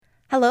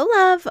Hello,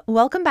 love.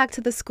 Welcome back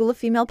to the School of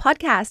Female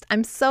podcast.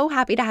 I'm so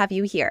happy to have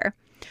you here.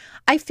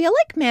 I feel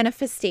like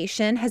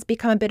manifestation has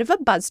become a bit of a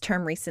buzz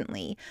term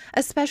recently,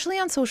 especially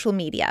on social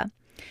media.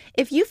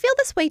 If you feel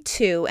this way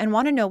too and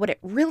want to know what it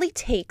really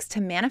takes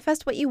to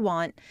manifest what you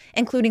want,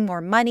 including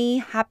more money,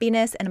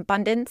 happiness, and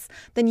abundance,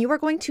 then you are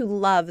going to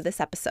love this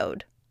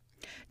episode.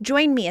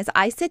 Join me as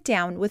I sit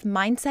down with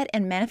mindset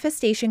and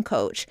manifestation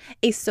coach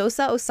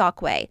Esosa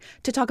Osakue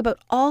to talk about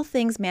all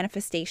things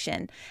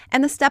manifestation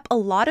and the step a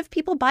lot of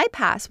people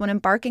bypass when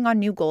embarking on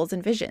new goals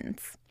and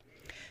visions.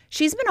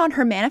 She's been on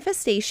her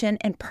manifestation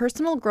and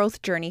personal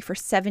growth journey for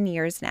 7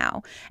 years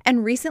now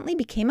and recently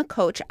became a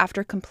coach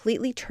after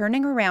completely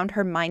turning around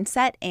her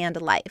mindset and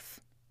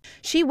life.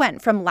 She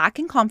went from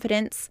lacking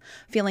confidence,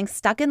 feeling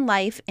stuck in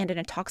life and in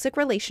a toxic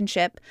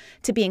relationship,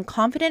 to being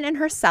confident in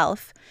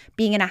herself,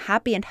 being in a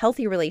happy and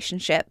healthy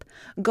relationship,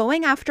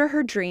 going after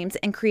her dreams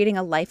and creating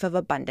a life of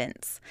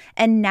abundance.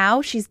 And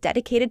now she's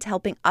dedicated to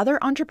helping other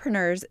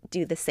entrepreneurs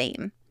do the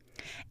same.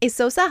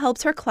 Esosa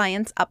helps her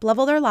clients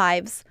uplevel their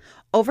lives,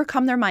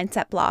 overcome their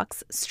mindset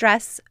blocks,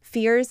 stress,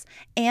 fears,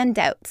 and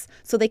doubts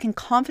so they can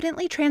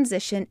confidently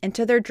transition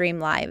into their dream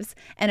lives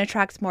and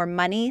attract more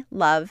money,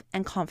 love,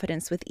 and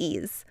confidence with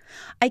ease.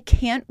 I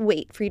can't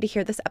wait for you to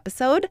hear this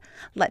episode.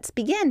 Let's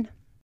begin.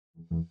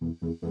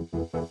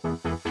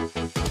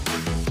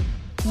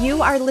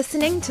 You are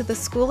listening to the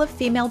School of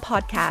Female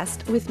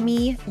podcast with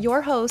me,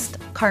 your host,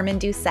 Carmen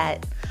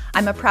Doucette.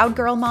 I'm a proud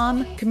girl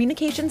mom,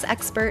 communications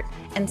expert,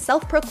 and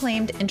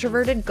self-proclaimed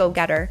introverted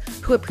go-getter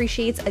who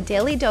appreciates a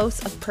daily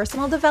dose of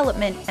personal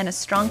development and a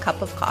strong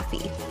cup of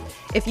coffee.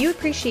 If you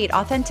appreciate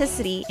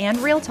authenticity and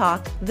real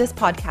talk, this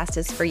podcast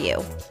is for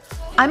you.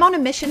 I'm on a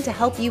mission to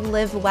help you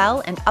live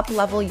well and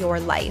up-level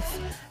your life.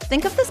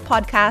 Think of this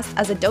podcast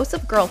as a dose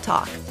of girl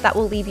talk that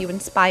will leave you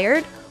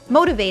inspired,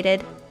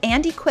 motivated,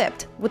 and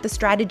equipped with the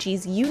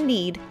strategies you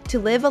need to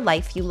live a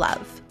life you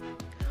love.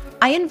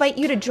 I invite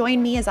you to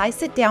join me as I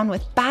sit down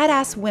with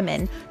badass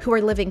women who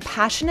are living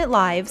passionate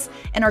lives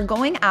and are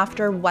going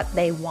after what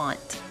they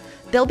want.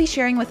 They'll be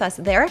sharing with us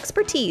their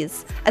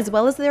expertise as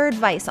well as their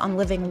advice on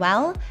living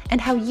well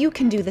and how you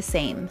can do the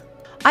same.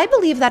 I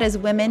believe that as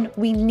women,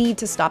 we need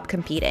to stop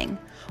competing.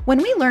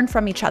 When we learn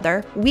from each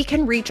other, we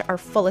can reach our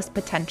fullest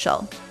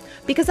potential.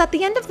 Because at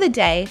the end of the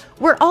day,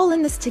 we're all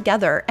in this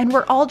together and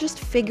we're all just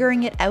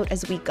figuring it out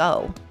as we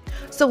go.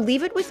 So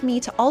leave it with me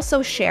to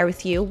also share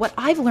with you what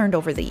I've learned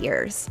over the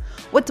years,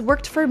 what's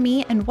worked for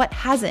me and what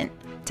hasn't,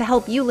 to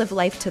help you live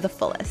life to the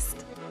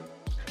fullest.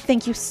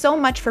 Thank you so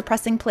much for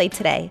pressing play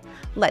today.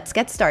 Let's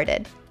get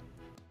started.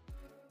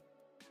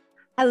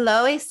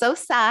 Hello,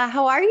 Esosa.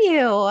 How are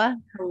you?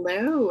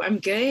 Hello, I'm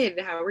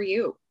good. How are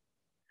you?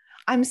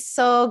 I'm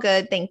so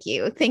good. Thank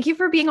you. Thank you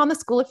for being on the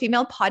School of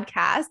Female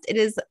podcast. It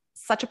is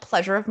such a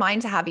pleasure of mine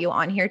to have you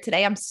on here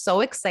today. I'm so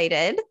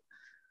excited.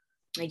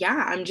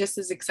 Yeah, I'm just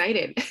as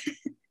excited.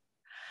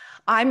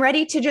 I'm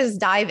ready to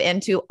just dive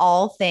into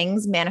all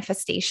things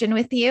manifestation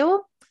with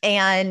you.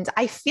 And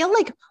I feel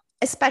like,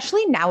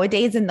 especially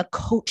nowadays in the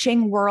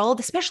coaching world,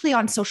 especially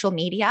on social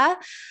media,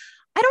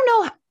 I don't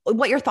know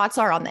what your thoughts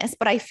are on this,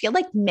 but I feel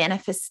like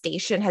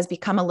manifestation has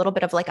become a little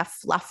bit of like a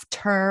fluff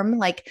term.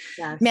 Like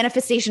Yes.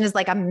 manifestation is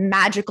like a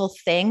magical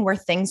thing where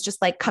things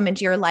just like come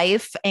into your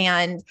life,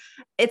 and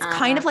it's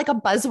kind of like a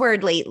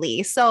buzzword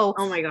lately. So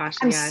Oh my gosh,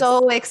 I'm yes.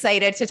 so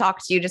excited to talk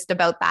to you just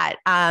about that.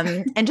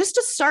 And just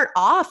to start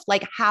off,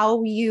 like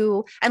how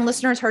you and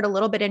listeners heard a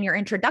little bit in your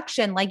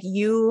introduction, like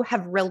you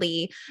have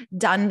really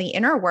done the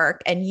inner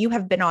work and you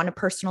have been on a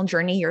personal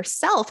journey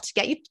yourself to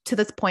get you to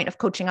this point of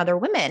coaching other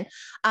women.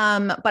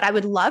 But I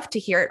would love to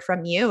hear it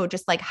from you,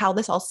 just like how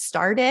this all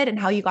started and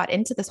how you got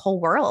into this whole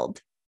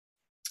world.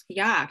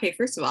 Yeah. Okay.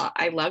 First of all,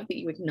 I love that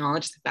you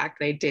acknowledge the fact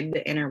that I did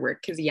the inner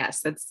work because yes,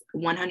 that's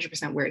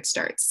 100% where it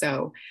starts.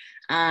 So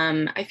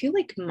I feel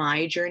like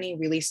my journey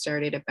really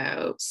started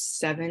about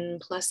 7+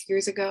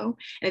 years ago.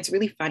 And it's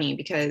really funny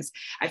because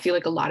I feel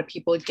like a lot of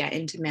people get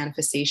into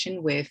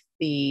manifestation with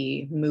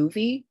the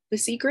movie, The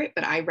Secret,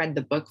 but I read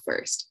the book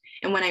first.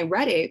 And when I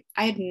read it,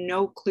 I had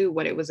no clue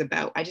what it was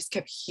about. I just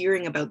kept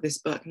hearing about this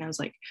book and I was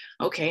like,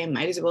 okay, I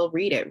might as well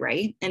read it,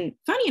 right? And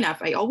funny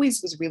enough, I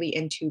always was really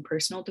into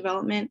personal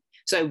development.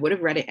 So I would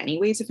have read it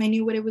anyways if I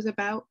knew what it was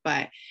about,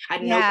 but I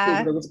had no clue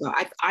what it was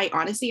about. I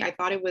honestly, I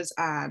thought it was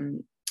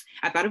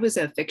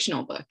a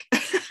fictional book.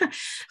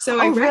 So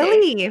I read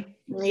it.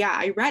 Yeah,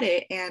 I read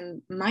it.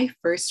 And my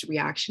first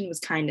reaction was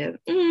kind of,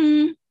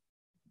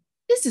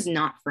 this is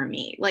not for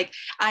me. Like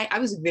I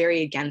was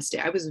very against it.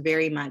 I was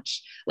very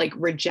much like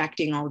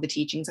rejecting all of the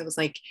teachings. I was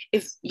like,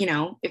 if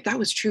that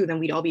was true, then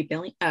we'd all be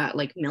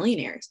like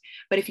millionaires.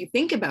 But if you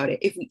think about it,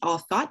 if we all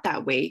thought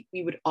that way,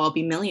 we would all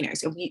be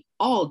millionaires. And we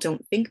all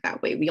don't think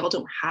that way. We all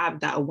don't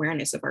have that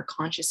awareness of our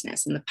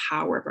consciousness and the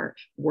power of our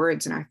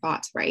words and our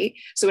thoughts, right?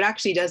 So it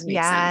actually does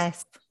make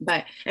sense.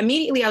 But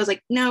immediately I was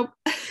like, nope.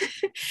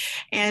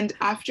 And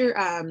after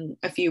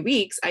a few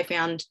weeks, I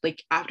found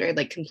like after I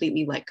like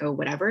completely let go,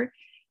 whatever,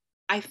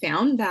 I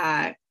found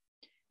that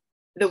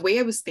the way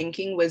I was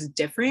thinking was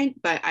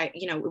different, but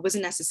it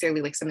wasn't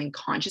necessarily like something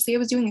consciously I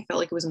was doing. I felt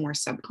like it was more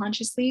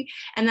subconsciously.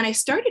 And then I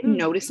started Mm,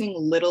 noticing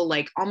little,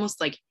 like almost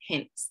like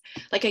hints.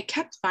 Like I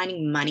kept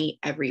finding money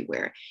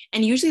everywhere.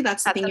 And usually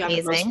that's the that's thing you have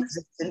the most amazing.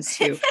 resistance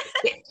to.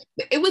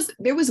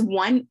 There was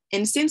one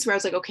instance where I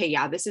was like, okay,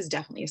 yeah, this is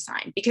definitely a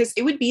sign, because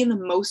it would be in the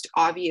most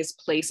obvious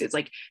places,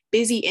 like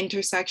busy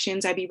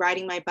intersections. I'd be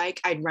riding my bike,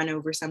 I'd run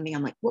over something.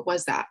 I'm like, what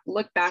was that?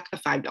 Look back, a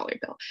 $5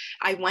 bill.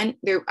 I went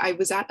there, I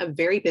was at a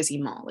very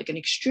busy mall, like an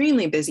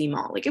extremely busy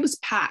mall. Like it was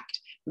packed.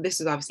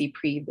 This is obviously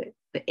pre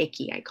the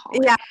icky, I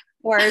call Yeah, it.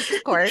 of course,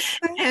 of course.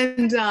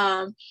 And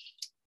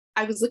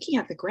I was looking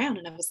at the ground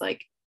and I was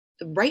like,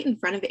 right in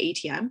front of the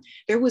ATM,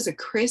 there was a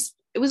crisp,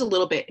 it was a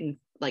little bit in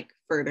like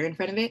further in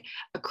front of it,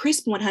 a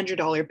crisp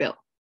 $100 bill.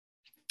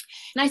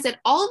 And I said,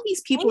 all of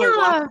these people are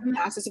walking Damn.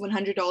 past this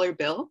 $100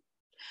 bill.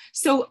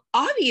 So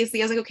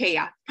obviously I was like, okay,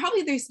 yeah,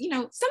 probably there's,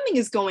 something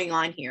is going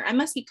on here. I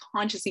must be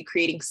consciously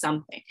creating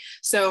something.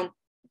 So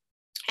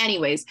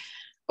anyways,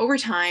 over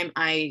time,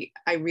 I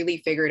really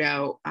figured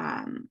out,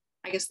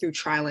 I guess through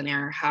trial and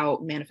error, how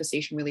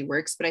manifestation really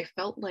works. But I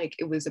felt like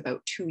it was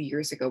about 2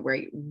 years ago where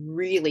I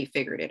really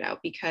figured it out,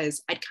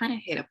 because I'd kind of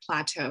hit a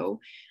plateau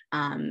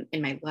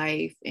in my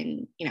life,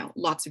 in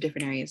lots of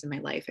different areas in my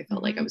life. I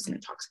felt like I was in a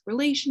toxic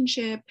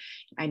relationship.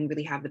 I didn't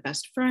really have the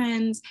best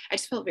friends. I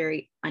just felt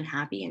very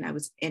unhappy, and I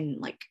was in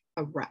like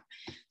a rut.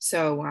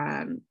 So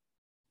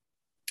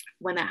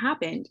when that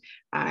happened,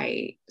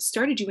 I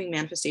started doing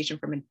manifestation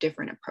from a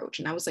different approach.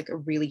 And that was like a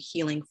really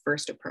healing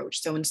first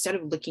approach. So instead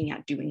of looking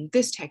at doing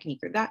this technique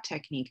or that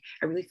technique,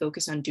 I really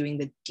focused on doing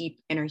the deep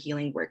inner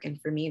healing work.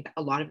 And for me,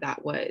 a lot of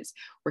that was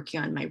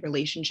working on my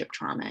relationship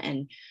trauma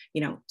and,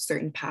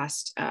 certain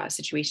past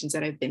situations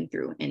that I've been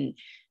through, and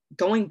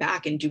going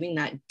back and doing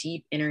that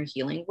deep inner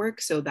healing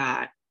work so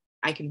that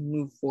I can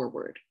move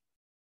forward.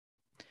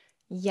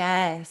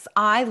 Yes,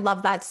 I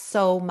love that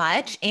so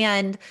much.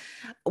 And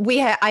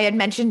I had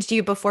mentioned to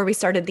you before we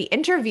started the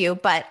interview,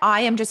 but I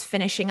am just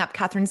finishing up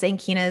Catherine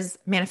Zankina's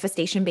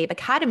Manifestation Babe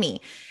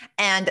Academy.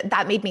 And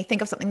that made me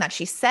think of something that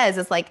she says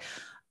is like,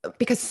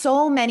 because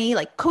so many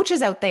like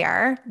coaches out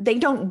there, they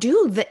don't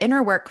do the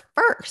inner work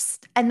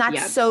first. And that's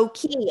Yeah. so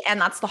key.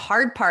 And that's the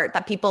hard part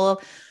that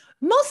people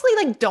mostly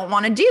like don't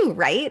want to do,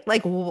 right?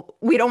 Like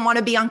we don't want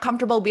to be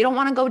uncomfortable. We don't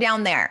want to go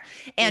down there.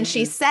 And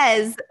she Mm-hmm.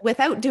 says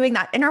without doing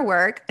that inner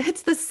work,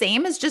 it's the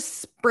same as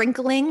just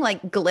sprinkling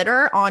like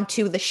glitter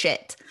onto the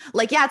shit.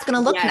 Like, yeah, it's going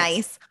to look Yes,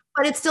 nice,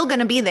 but it's still going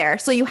to be there.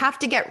 So you have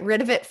to get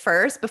rid of it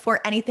first before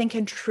anything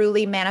can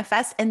truly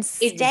manifest and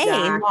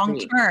stay long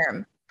exactly.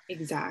 term.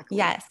 Exactly.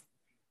 Yes.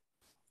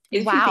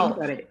 If you think Wow.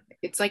 about it,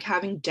 it's like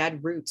having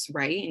dead roots,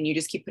 right? And you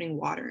just keep putting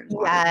water and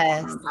water and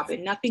water Yes. on top of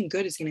it. Nothing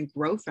good is going to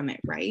grow from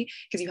it, right?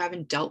 Because you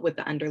haven't dealt with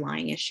the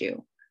underlying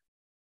issue.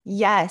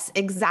 Yes,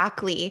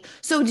 exactly.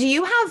 So, do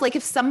you have, like,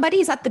 if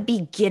somebody's at the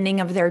beginning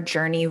of their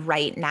journey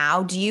right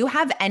now, do you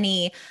have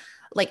any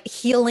like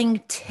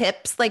healing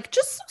tips? Like,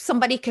 just so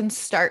somebody can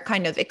start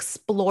kind of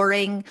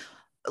exploring,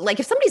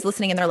 like, if somebody's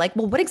listening and they're like,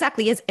 well, what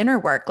exactly is inner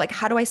work? Like,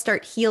 how do I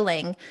start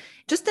healing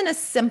just in a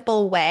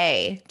simple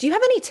way? Do you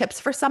have any tips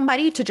for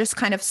somebody to just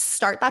kind of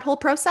start that whole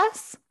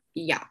process?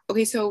 Yeah.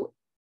 Okay. So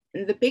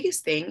the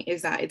biggest thing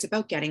is that it's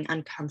about getting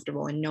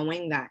uncomfortable and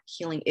knowing that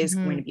healing is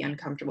going to Mhm. be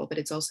uncomfortable, but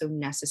it's also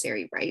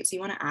necessary, right? So you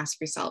want to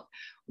ask yourself,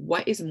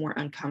 what is more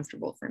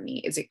uncomfortable for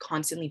me? Is it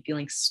constantly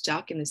feeling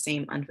stuck in the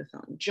same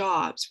unfulfilling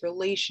jobs,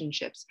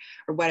 relationships,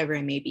 or whatever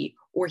it may be,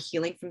 or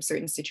healing from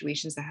certain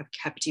situations that have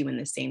kept you in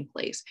the same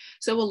place?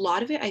 So a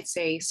lot of it, I'd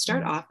say,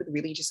 start off with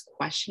really just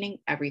questioning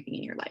everything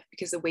in your life,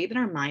 because the way that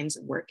our minds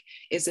work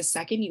is the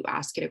second you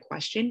ask it a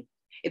question,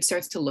 it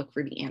starts to look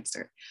for the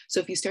answer. So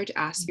if you start to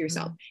ask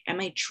yourself, Mhm. am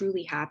I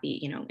truly happy,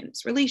 in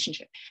this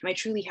relationship? Am I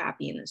truly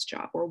happy in this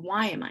job? Or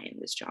why am I in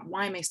this job?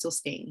 Why am I still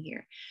staying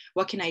here?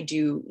 What can I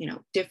do,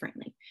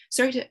 differently?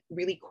 Start to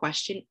really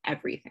question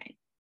everything.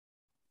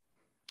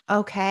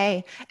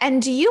 Okay.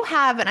 And do you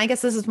have, and I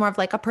guess this is more of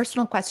like a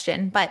personal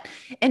question, but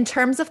in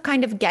terms of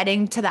kind of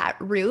getting to that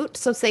root,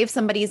 so say if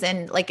somebody's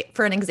in, like,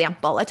 for an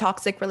example, a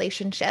toxic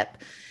relationship,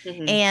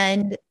 Mhm.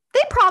 and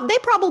they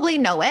probably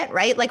know it,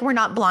 right? Like we're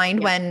not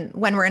blind Yeah.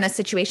 when we're in a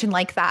situation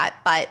like that,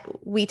 but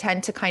we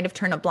tend to kind of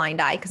turn a blind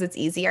eye because it's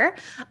easier.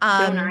 Don't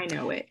Um, I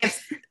know it?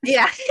 if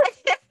yeah,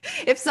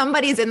 if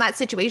somebody's in that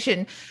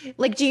situation,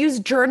 like do you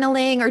use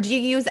journaling or do you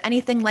use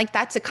anything like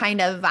that to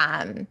kind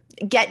of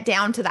get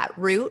down to that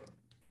root?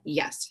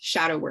 Yes,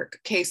 shadow work.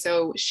 Okay,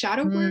 so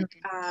shadow Mm, work,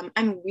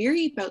 I'm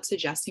weary about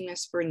suggesting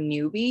this for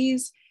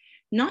newbies.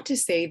 Not to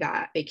say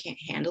that they can't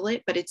handle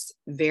it, but it's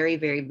very,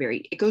 very,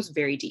 very, it goes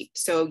very deep.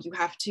 So you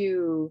have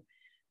to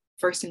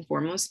first and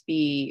foremost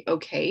be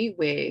okay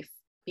with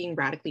being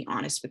radically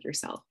honest with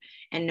yourself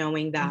and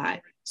knowing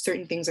that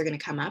certain things are going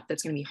to come up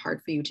that's going to be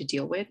hard for you to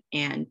deal with,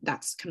 and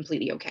that's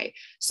completely okay.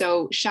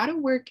 So shadow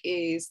work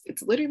is,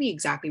 it's literally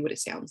exactly what it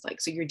sounds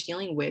like. So you're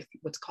dealing with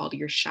what's called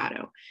your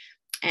shadow.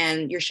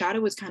 And your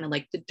shadow is kind of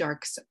like the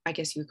dark, I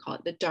guess you would call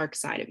it the dark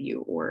side of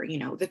you, or, you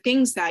know, the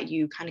things that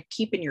you kind of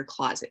keep in your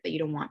closet that you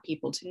don't want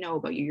people to know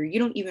about you. You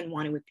don't even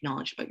want to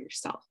acknowledge about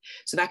yourself.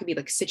 So that could be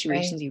like Right.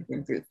 situations you've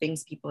been through,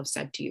 things people have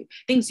said to you,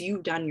 things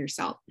you've done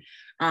yourself.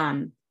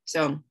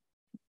 So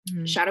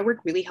Mhm. shadow work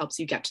really helps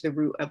you get to the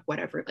root of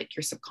whatever like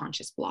your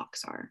subconscious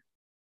blocks are.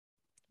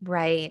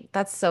 Right.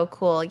 That's so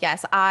cool.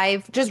 Yes,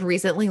 I've just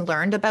recently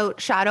learned about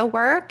shadow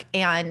work.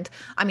 And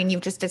I mean,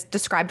 you've just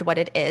described what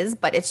it is,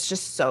 but it's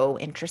just so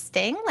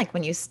interesting. Like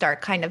when you start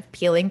kind of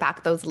peeling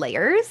back those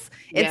layers,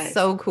 it's Yes.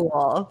 so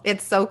cool.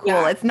 It's so cool.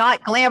 Yeah. It's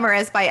not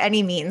glamorous by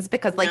any means,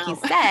 because, like you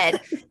No.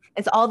 said,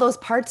 it's all those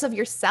parts of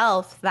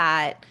yourself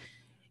that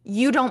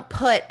you don't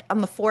put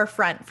on the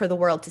forefront for the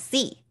world to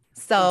see.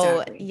 So,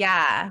 Exactly.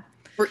 yeah.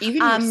 Or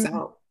even Um,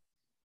 yourself.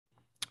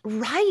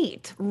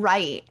 Right,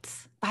 right.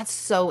 That's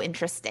so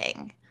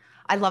interesting.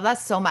 I love that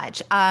so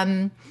much.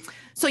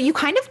 So you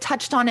kind of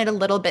touched on it a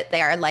little bit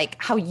there, like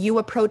how you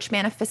approach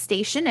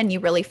manifestation and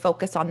you really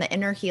focus on the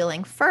inner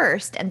healing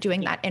first and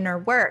doing Yeah. that inner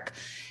work.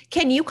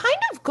 Can you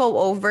kind of go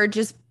over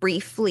just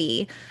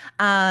briefly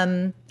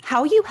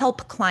how you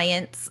help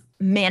clients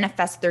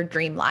manifest their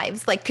dream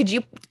lives? Like, could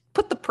you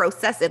put the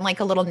process in like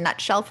a little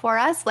nutshell for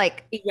us?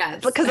 Like,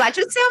 Yes. because that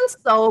just sounds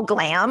so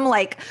glam,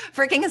 like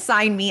freaking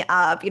sign me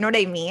up. You know what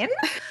I mean?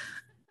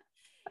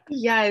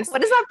 Yes.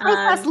 What does that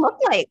process Um, look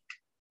like?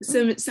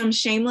 some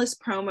shameless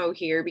promo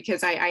here,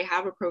 because I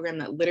have a program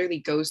that literally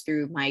goes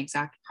through my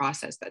exact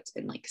process that's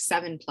been like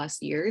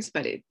 7+ years,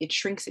 but it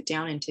shrinks it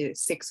down into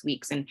 6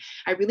 weeks. And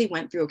I really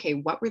went through, okay,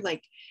 what were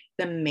like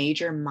the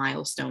major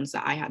milestones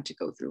that I had to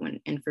go through?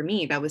 And for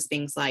me, that was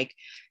things like,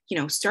 you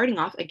know, starting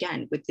off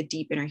again with the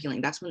deep inner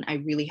healing. That's when I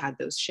really had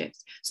those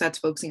shifts. So that's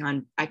focusing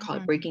on, I call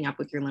it Mhm. breaking up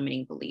with your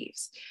limiting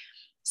beliefs.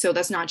 So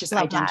that's not just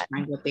Love that.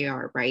 identifying what they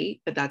are,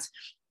 right? But that's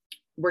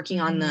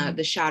working on Mhm.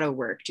 the shadow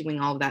work, doing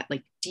all of that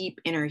like deep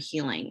inner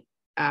healing,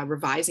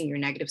 revising your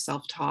negative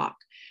self-talk,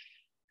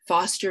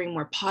 fostering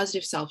more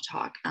positive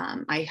self-talk.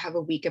 I have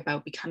a week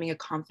about becoming a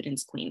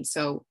confidence queen.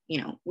 So,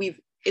 you know,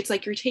 it's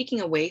like you're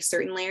taking away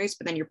certain layers,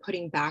 but then you're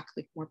putting back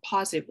like more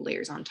positive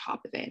layers on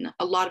top of it. And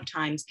a lot of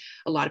times,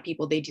 a lot of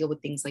people, they deal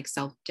with things like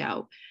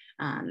self-doubt,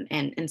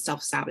 and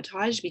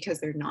self-sabotage because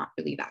they're not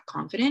really that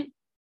confident.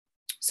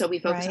 So we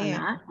focus on Right.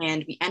 that,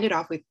 and we ended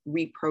off with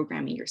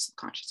reprogramming your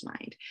subconscious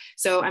mind.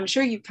 So I'm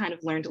sure you've kind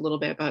of learned a little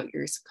bit about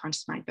your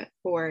subconscious mind, but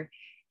for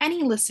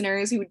any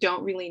listeners who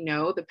don't really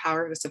know the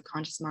power of the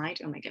subconscious mind,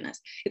 oh my goodness,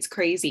 it's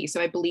crazy.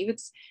 So I believe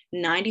it's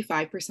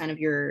 95% of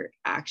your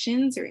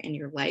actions or in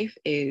your life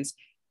is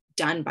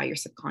done by your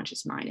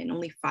subconscious mind, and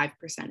only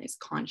 5% is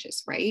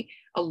conscious, right?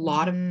 A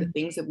lot of the Mhm.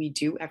 things that we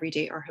do every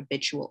day are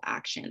habitual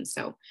actions.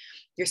 So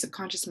your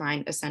subconscious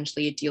mind,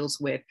 essentially, it deals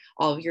with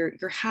all of your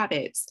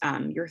habits,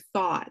 your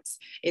thoughts.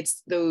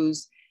 It's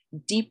those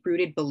deep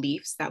rooted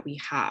beliefs that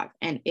we have,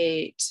 and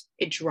it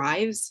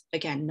drives,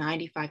 again,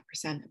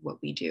 95% of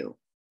what we do.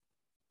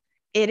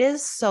 It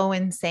is so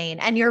insane.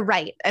 And you're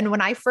right. And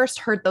when I first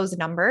heard those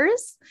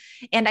numbers,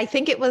 and I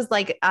think it was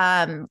like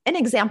an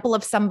example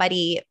of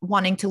somebody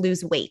wanting to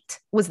lose weight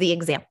was the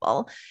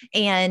example.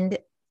 And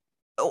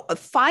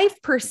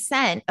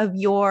 5% of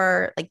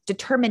your like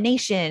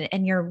determination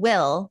and your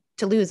will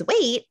to lose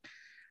weight,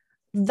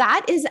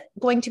 that is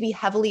going to be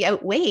heavily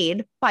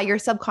outweighed by your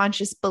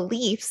subconscious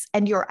beliefs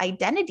and your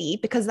identity,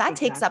 because that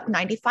takes up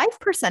Exactly.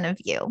 95% of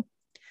you.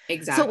 So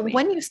Exactly.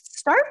 when you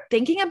start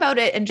thinking about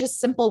it in just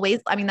simple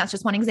ways, I mean, that's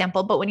just one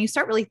example, but when you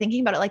start really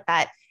thinking about it like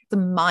that, it's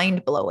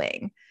mind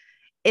blowing.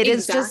 It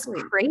is just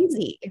Exactly.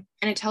 crazy.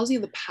 And it tells you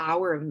the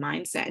power of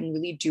mindset and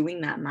really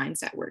doing that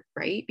mindset work,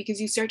 right?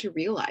 Because you start to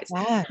realize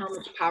how Yes.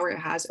 much power it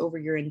has over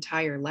your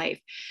entire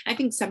life. I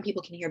think some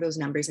people can hear those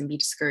numbers and be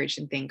discouraged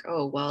and think,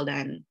 oh, well,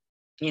 then,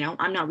 you know,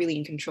 I'm not really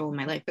in control of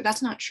my life. But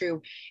that's not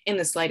true in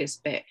the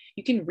slightest bit.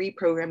 You can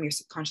reprogram your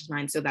subconscious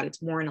mind so that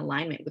it's more in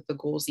alignment with the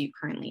goals that you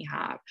currently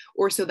have,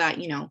 or so that,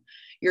 you know,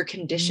 you're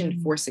conditioned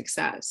Mm. for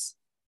success.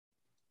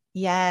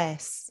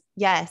 Yes.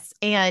 Yes.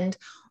 And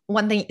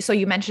one thing, so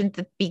you mentioned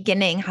the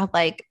beginning, how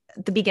like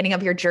the beginning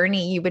of your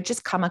journey, you would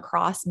just come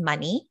across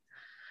money,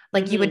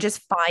 like you would Mm-hmm,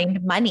 just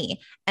find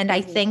money. And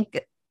I mm-hmm. think,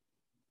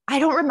 I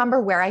don't remember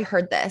where I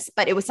heard this,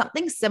 but it was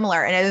something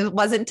similar. And it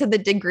wasn't to the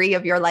degree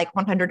of your like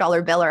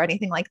 $100 bill or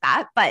anything like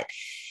that, but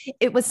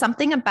it was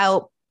something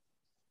about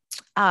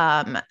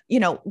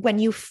when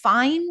you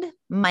find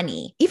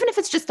money, even if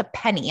it's just a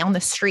penny on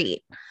the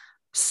street,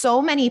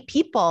 so many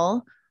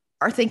people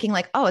are thinking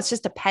like, oh, it's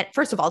just a pen.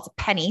 First of all, it's a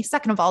penny.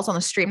 Second of all, it's on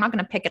the street. I'm not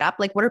going to pick it up.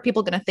 Like, what are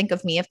people going to think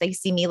of me if they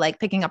see me like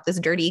picking up this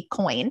dirty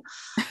coin?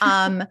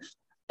 Um,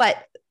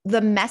 but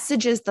the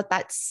messages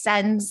that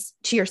sends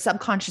to your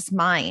subconscious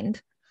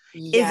mind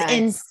is Yes,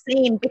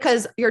 insane,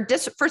 because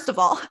first of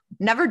all,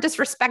 never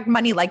disrespect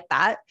money like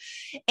that.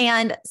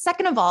 And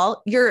second of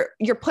all, you're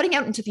putting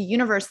out into the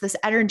universe this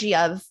energy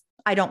of,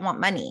 I don't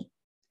want money.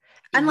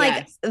 And like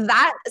yes,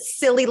 that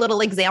silly little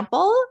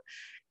example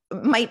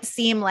might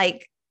seem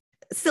like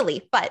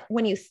silly, but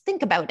when you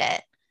think about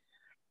it,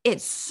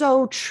 it's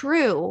so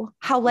true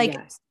how like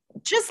yes.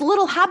 just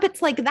little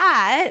habits like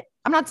that.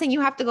 I'm not saying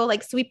you have to go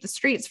like sweep the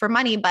streets for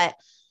money, but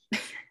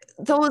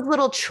those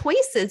little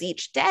choices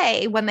each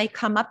day, when they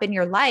come up in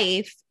your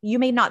life, you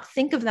may not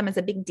think of them as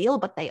a big deal,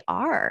 but they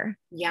are.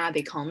 Yeah,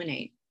 they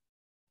culminate.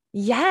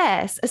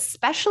 Yes,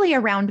 especially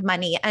around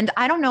money. And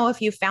I don't know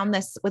if you found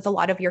this with a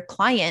lot of your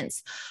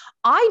clients.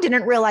 I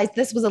didn't realize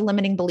this was a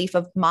limiting belief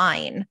of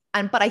mine.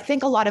 But I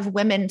think a lot of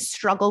women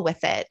struggle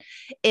with it,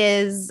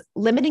 is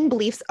limiting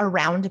beliefs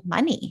around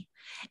money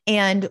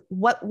and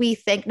what we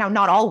think. Now,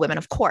 not all women,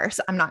 of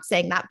course, I'm not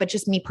saying that, but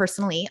just me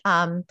personally,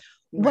 what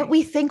Right.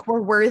 we think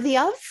we're worthy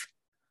of.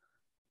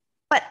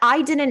 But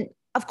I didn't,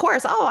 of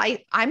course,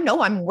 I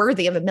know I'm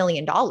worthy of $1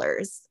 million,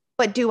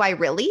 but do I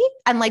really?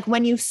 And like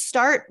when you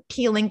start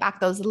peeling back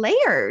those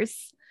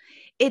layers,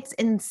 it's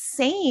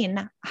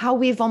insane how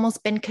we've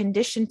almost been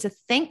conditioned to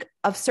think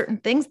of certain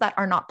things that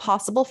are not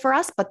possible for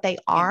us, but they Yeah.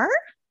 are.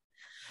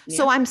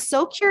 So Yeah. I'm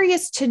so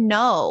curious to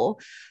know,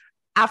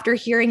 after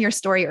hearing your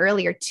story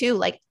earlier too,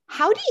 like,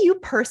 how do you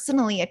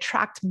personally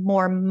attract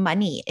more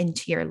money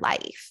into your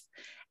life?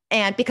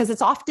 And because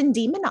it's often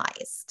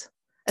demonized,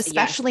 Yes.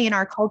 especially in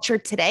our culture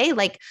today.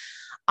 Like,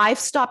 I've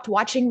stopped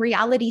watching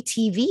reality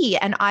TV,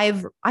 and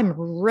I'm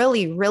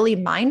really, really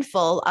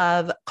mindful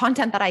of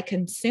content that I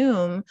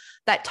consume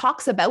that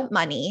talks about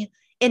money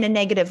in a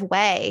negative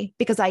way,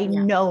 because I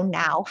Yeah. know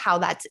now how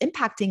that's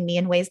impacting me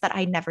in ways that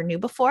I never knew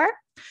before.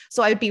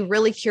 So I would be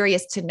really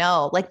curious to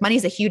know, like,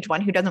 money's a huge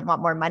one. Who doesn't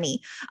want more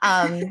money?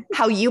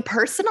 How you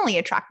personally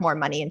attract more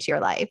money into your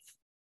life.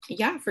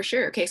 Yeah, for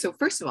sure. Okay, so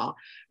first of all,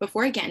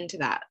 before I get into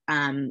that,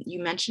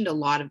 you mentioned a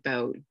lot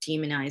about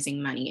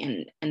demonizing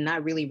money, and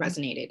that really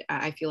resonated.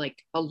 I feel like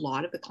a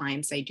lot of the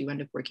clients I do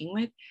end up working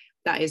with,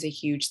 that is a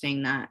huge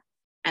thing that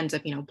ends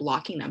up,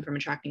 blocking them from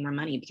attracting more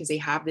money, because they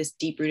have this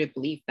deep-rooted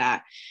belief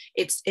that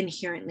it's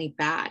inherently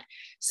bad.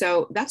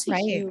 So that's a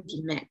Right. huge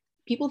myth.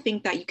 People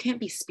think that you can't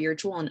be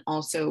spiritual and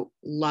also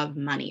love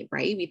money,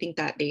 right? We think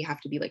that they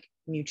have to be like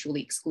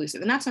mutually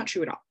exclusive, and that's not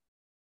true at all.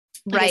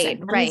 Like I Right. said,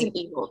 money Right. isn't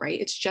evil,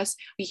 right? It's just,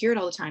 we hear it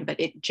all the time, but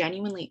it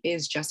genuinely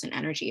is just an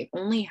energy.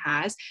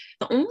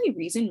 The only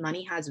reason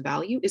money has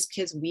value is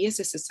because we as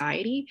a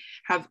society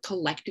have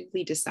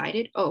collectively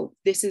decided, oh,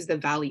 this is the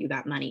value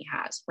that money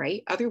has,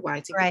 right?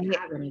 Otherwise, it wouldn't Right.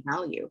 have any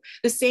value.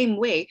 The same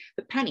way,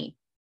 the penny.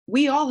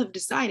 We all have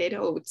decided,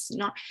 oh, it's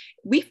not,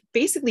 we've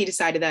basically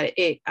decided that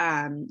it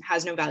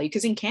has no value,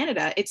 because in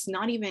Canada, it's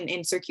not even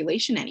in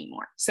circulation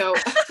anymore. So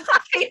I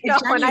it know.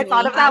 And I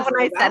thought genuinely of that has when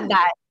no I said value.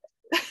 that.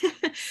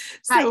 You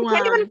So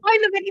can't even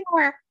find them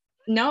anymore.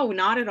 no,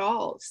 not at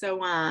all.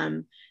 So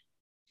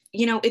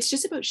it's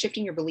just about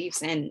shifting your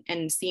beliefs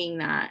and seeing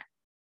that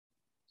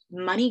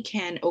money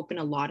can open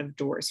a lot of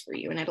doors for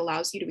you, and it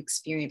allows you to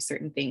experience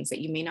certain things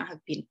that you may not have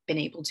been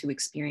able to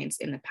experience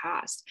in the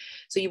past.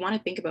 So you want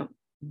to think about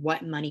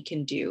what money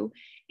can do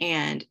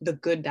and the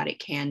good that it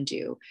can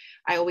do.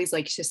 I always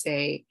like to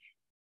say,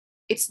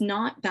 it's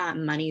not that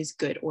money is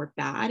good or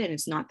bad, and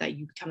it's not that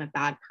you become a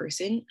bad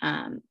person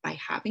by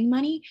having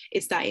money.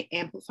 It's that it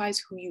amplifies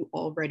who you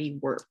already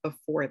were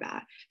before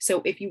that.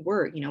 So if you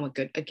were,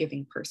 a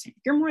giving person,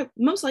 you're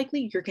most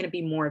likely you're going to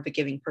be more of a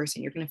giving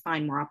person. You're going to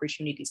find more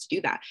opportunities to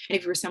do that. And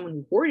if you were someone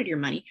who hoarded your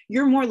money,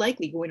 you're more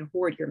likely going to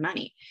hoard your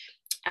money.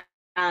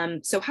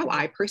 So how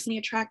I personally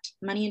attract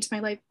money into my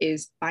life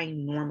is by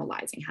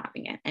normalizing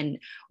having it. And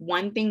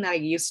one thing that I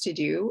used to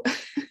do,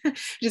 which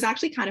is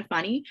actually kind of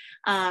funny.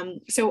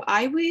 So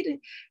I would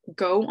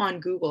go on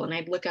Google and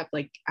I'd look up,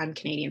 like, I'm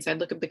Canadian, so I'd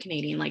look up the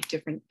Canadian, like,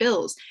 different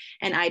bills,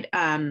 and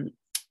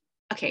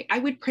I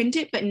would print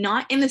it, but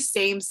not in the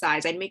same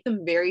size. I'd make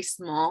them very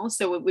small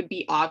so it would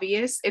be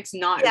obvious it's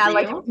not Yeah,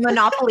 like real.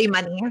 Monopoly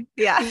money.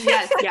 Yeah.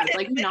 Yes, yes,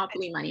 like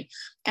Monopoly money.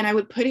 And I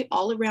would put it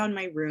all around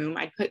my room.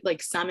 I'd put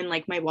like some in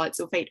like my wallet.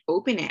 So if I'd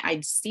open it,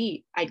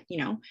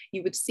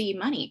 you would see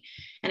money.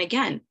 And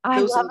again, I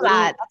those love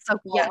that. little, That's so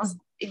yes,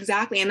 cool.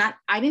 exactly. And that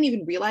I didn't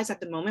even realize at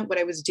the moment what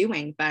I was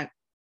doing, but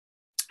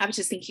I was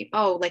just thinking,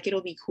 oh, like,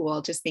 it'll be cool.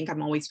 I'll just think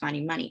I'm always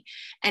finding money.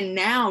 And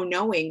now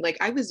knowing, like,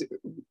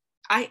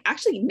 I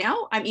actually,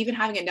 now I'm even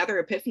having another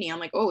epiphany. I'm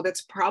like, oh,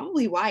 that's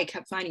probably why I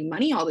kept finding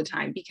money all the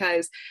time,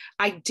 because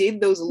I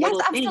did those Yes,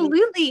 little things,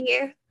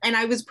 absolutely. and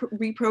I was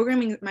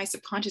reprogramming my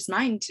subconscious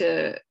mind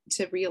to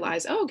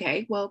realize, oh,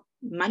 okay, well,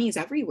 money's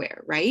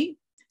everywhere, right?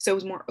 So I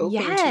was more open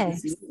to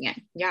Yes. receiving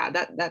it. Yeah,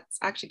 that's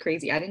actually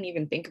crazy. I didn't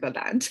even think about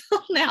that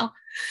until now.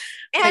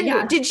 But yeah.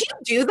 And did you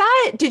do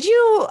that? Did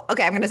you,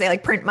 okay, I'm going to say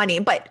like print money,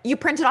 but you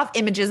printed off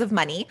images of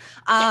money.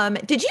 Yeah.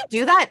 Did you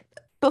do that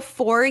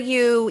before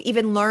you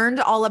even learned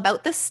all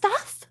about this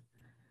stuff?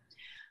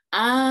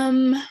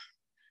 Um,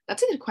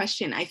 that's a good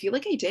question. I feel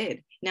like I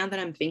did, now that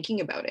I'm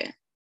thinking about it,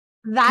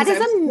 That because I is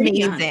was pretty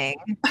young.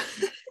 amazing.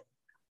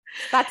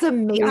 That's Yeah.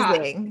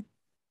 amazing.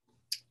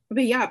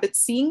 But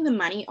seeing the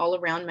money all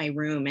around my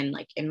room and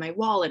like in my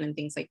wallet and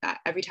things like that,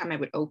 every time I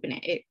would open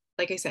it,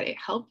 like I said, it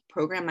helped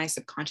program my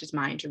subconscious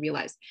mind to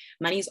realize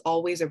money's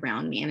always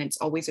around me and it's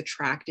always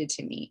attracted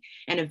to me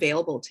and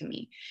available to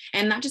me.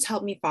 And that just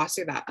helped me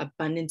foster that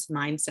abundance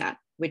mindset,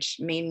 which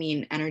made me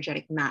an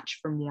energetic match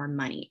for more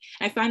money.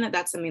 And I find that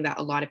that's something that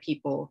a lot of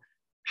people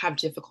have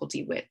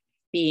difficulty with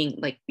being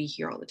like, be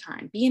here all the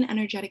time, be an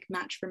energetic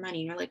match for money.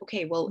 And you're like,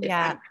 okay, well, if I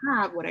Yeah. don't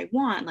have what I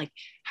want, like,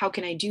 how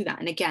can I do that?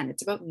 And again,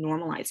 it's about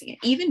normalizing it,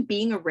 even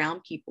being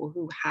around people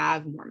who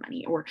have more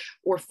money,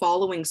 or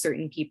following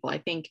certain people. I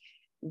think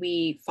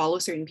we follow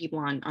certain people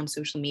on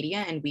social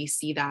media, and we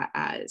see that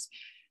as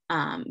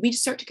we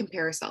just start to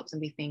compare ourselves, and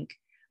we think,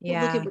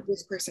 well, look at Yeah. what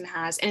this person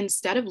has. And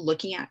instead of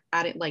looking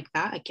at it like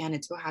that, again,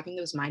 it's about having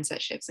those mindset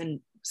shifts. And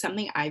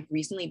something I've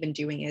recently been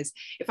doing is,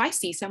 if I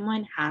see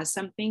someone has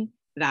something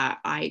that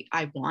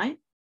I want,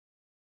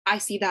 I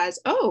see that as,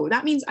 oh,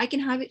 that means I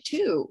can have it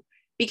too,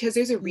 because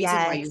there's a reason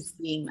why you're Yes.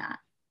 seeing that.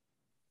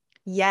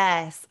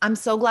 Yes, I'm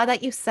so glad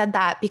that you said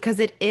that because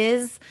it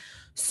is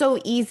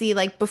so easy.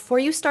 Like before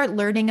you start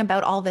learning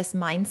about all this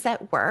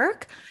mindset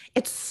work,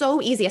 it's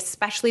so easy,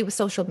 especially with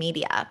social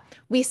media.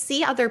 We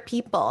see other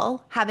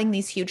people having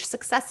these huge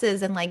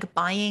successes and like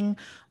buying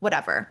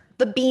whatever,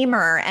 the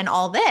Beamer and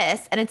all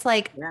this. And it's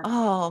like, Yeah,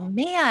 oh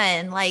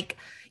man, like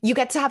you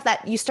get to have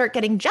that, you start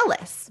getting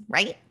jealous,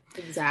 right?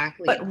 But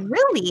exactly.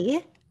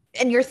 really,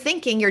 and you're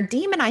thinking, you're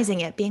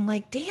demonizing it, being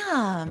like,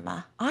 damn,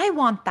 I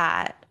want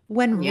that.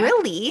 When Yeah,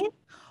 really,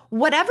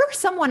 whatever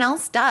someone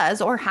else does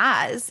or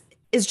has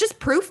is just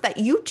proof that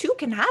you too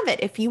can have it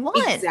if you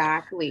want.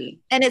 exactly.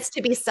 And it's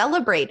to be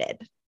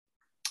celebrated.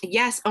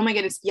 Yes. Oh my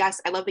goodness.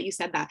 Yes. I love that you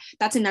said that.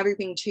 That's another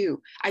thing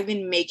too. I've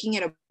been making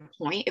it a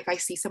point. If I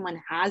see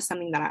someone has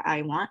something that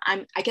I want,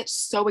 I get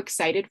so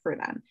excited for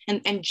them,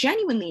 and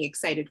genuinely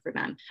excited for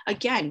them,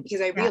 again, because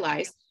I Yeah.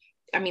 realize,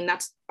 I mean,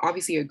 that's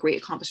obviously a great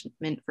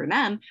accomplishment for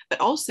them, but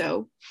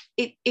also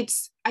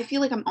I feel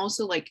like I'm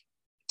also like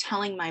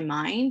telling my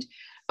mind,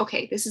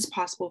 okay, this is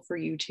possible for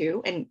you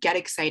too, and get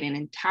excited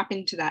and tap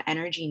into that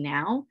energy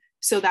now,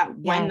 so that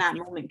when Yes. that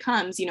moment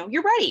comes,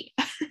 you're ready.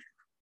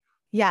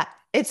 Yeah,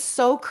 it's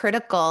so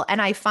critical.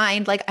 And I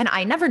find like, and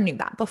I never knew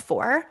that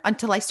before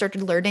until I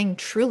started learning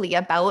truly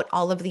about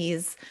all of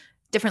these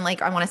different,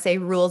 like, I want to say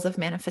rules of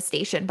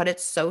manifestation, but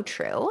it's so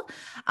true.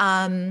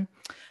 Um,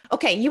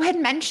 okay, you had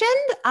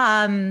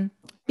mentioned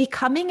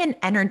becoming an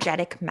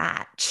energetic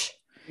match.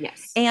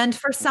 Yes. And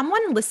for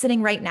someone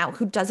listening right now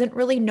who doesn't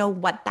really know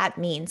what that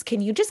means,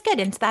 can you just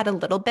get into that a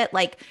little bit?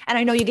 Like, and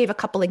I know you gave a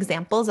couple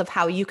examples of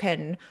how you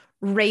can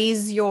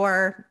raise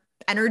your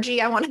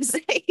energy, I want to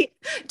say,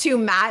 to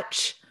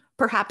match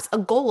perhaps a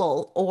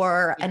goal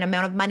or an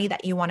amount of money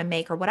that you want to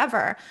make or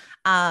whatever.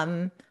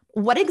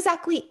 What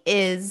exactly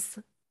is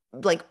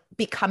like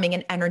becoming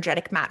an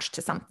energetic match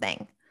to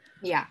something?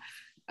 Yeah.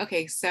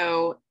 Okay.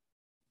 So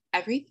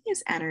everything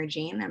is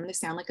energy, and I'm going to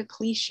sound like a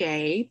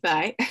cliche,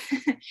 but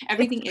It's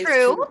everything is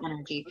true. truly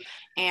energy.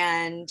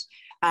 And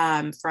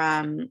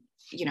from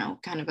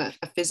kind of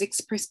a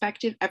physics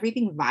perspective,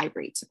 everything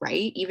vibrates,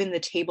 right? Even the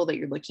table that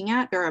you're looking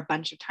at, there are a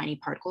bunch of tiny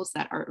particles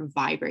that are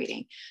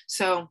vibrating.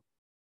 So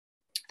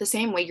the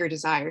same way your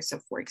desire, so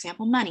for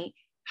example, money,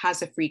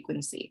 has a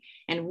frequency,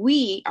 and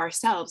we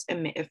ourselves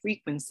emit a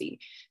frequency.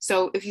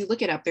 So if you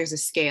look it up, there's a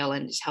scale,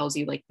 and it tells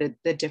you like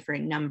the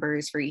different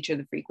numbers for each of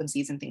the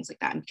frequencies and things like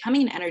that. And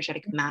becoming an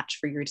energetic match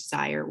for your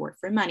desire or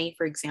for money,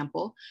 for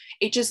example,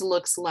 it just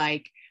looks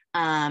like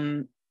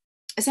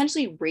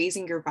essentially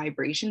raising your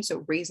vibration,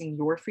 so raising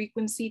your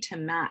frequency to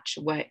match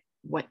what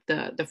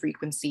the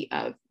frequency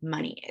of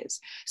money is.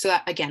 So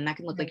that, again, that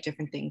can look like Right.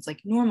 different things,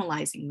 like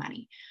normalizing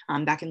money.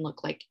 That can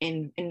look like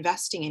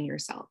investing in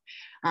yourself.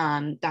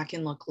 That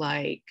can look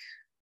like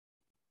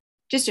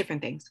just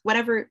different things,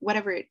 whatever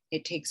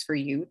it takes for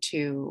you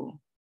to,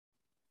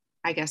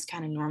 I guess,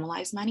 kind of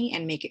normalize money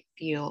and make it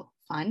feel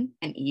fun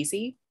and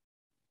easy.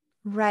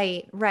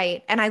 Right,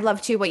 right. And I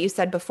love too what you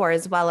said before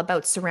as well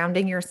about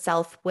surrounding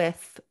yourself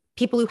with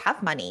people who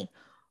have money.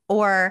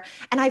 Or,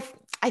 and I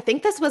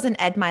think this was an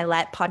Ed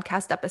Milet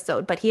podcast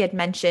episode, but he had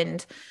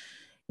mentioned,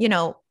 you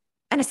know,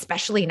 and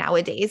especially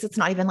nowadays, it's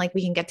not even like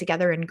we can get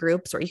together in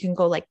groups or you can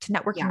go like to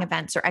networking Yeah,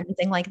 events or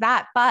anything like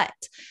that. But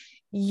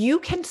you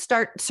can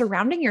start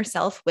surrounding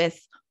yourself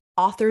with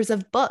authors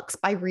of books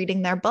by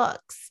reading their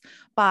books,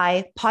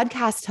 by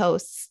podcast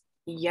hosts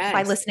by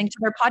yes, listening to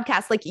their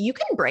podcast. Like you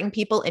can bring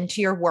people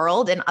into your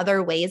world in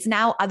other ways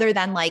now, other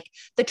than like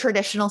the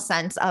traditional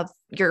sense of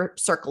your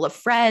circle of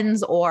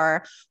friends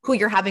or who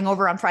you're having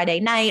over on Friday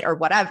night or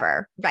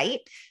whatever. Right.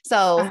 a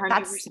So hundred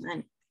that's,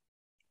 percent.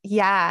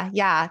 yeah,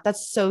 yeah,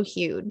 that's so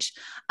huge.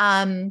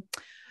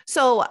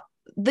 So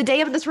the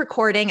day of this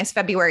recording is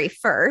February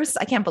 1st.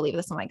 I can't believe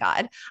this. Oh my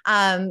God.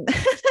 Um,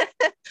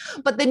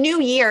 but the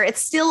new year,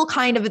 it's still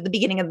kind of at the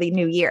beginning of the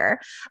new year.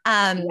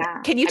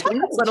 Yeah, Can you I talk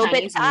believe a it's little bit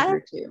Chinese to New us?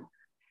 Year too.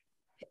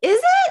 Is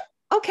it?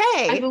 I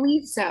Okay.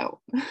 believe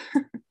so.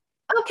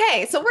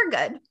 Okay, so we're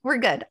good. We're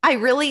good. I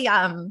really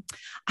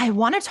I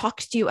want to talk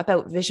to you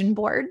about vision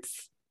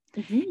boards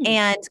Mhm.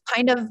 and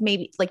kind of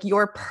maybe like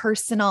your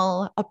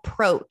personal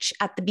approach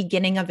at the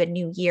beginning of a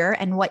new year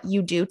and what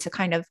you do to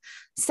kind of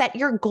set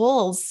your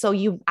goals so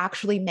you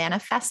actually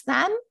manifest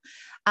them.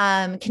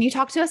 Can you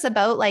talk to us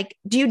about like,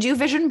 do you do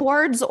vision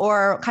boards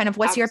or kind of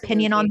what's your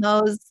opinion on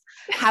Absolutely. those?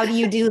 How do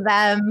you do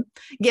them?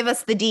 Give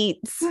us the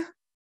deets.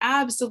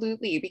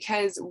 Absolutely,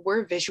 because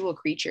we're visual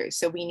creatures.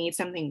 So we need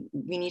something,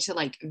 we need to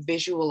like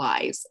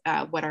visualize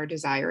what our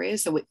desire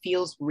is. So it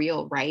feels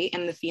real, right?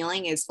 And the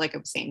feeling is, like I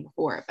was saying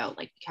before, about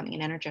like becoming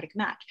an energetic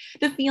match.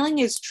 The feeling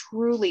is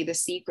truly the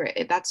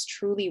secret. That's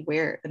truly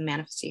where the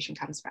manifestation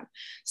comes from.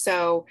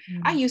 So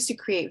I used to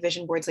create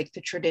vision boards like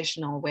the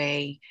traditional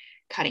way,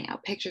 cutting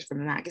out pictures from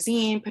a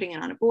magazine, putting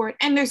it on a board.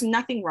 And there's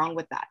nothing wrong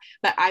with that.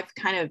 But I've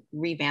kind of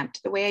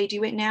revamped the way I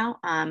do it now.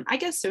 I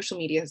guess social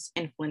media has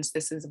influenced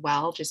this as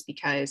well, just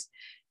because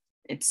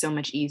it's so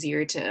much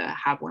easier to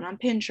have one on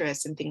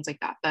Pinterest and things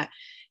like that. But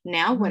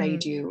now what I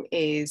do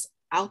is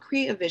I'll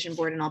create a vision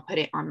board and I'll put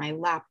it on my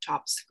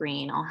laptop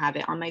screen. I'll have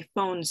it on my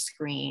phone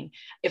screen.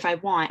 If I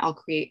want, I'll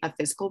create a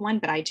physical one,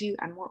 but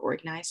I'm more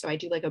organized. So I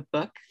do like a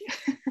book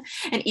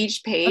and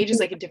each page is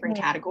like a different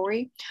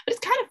category, but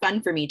it's kind of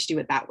fun for me to do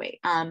it that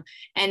way.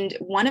 And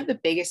one of the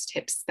biggest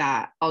tips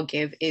that I'll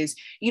give is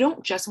you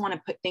don't just want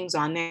to put things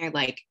on there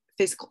like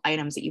physical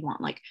items that you want,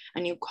 like a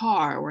new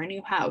car or a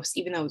new house,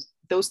 even though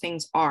those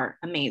things are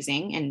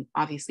amazing. And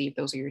obviously, if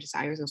those are your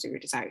desires, those are your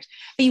desires.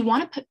 But you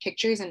want to put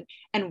pictures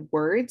and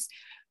words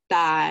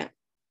that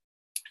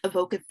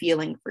evoke a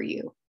feeling for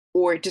you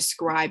or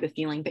describe a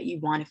feeling that you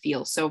want to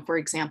feel. So, for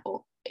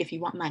example, if you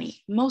want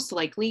money, most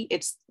likely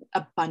it's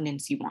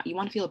abundance you want. You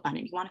want to feel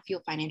abundant. You want to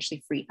feel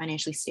financially free,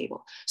 financially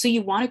stable. So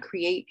you want to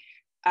create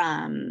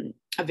a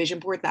vision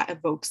board that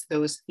evokes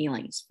those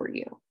feelings for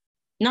you,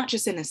 not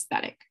just an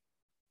aesthetic.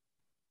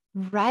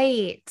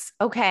 Right.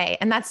 Okay.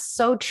 And that's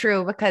so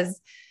true,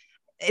 because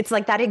it's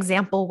like that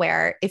example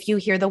where if you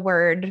hear the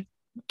word,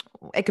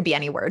 it could be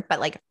any word, but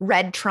like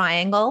red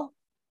triangle,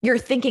 you're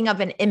thinking of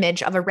an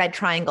image of a red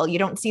triangle. You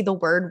don't see the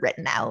word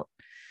written out.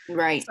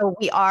 Right. So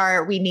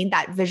we need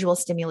that visual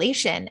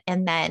stimulation.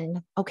 And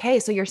then, okay,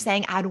 so you're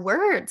saying add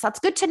words. That's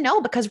good to know,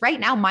 because right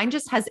now mine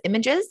just has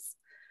images.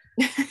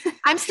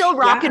 I'm still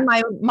rocking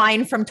my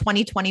mind from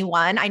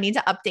 2021. I need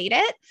to update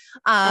it.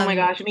 Oh my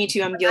gosh, me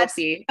too. I'm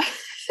guilty.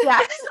 Yeah.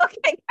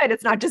 Okay, good.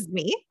 It's not just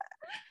me.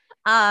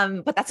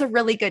 But that's a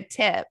really good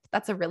tip.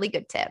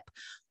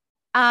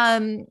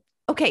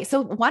 Okay.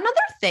 So one other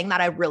thing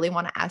that I really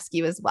want to ask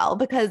you as well,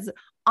 because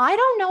I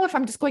don't know if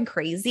I'm just going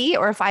crazy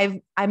or if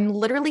I'm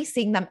literally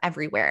seeing them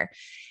everywhere,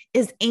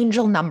 is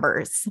angel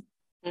numbers.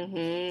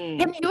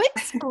 Can you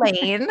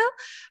explain?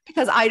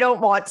 Because I don't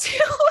want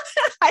to,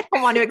 I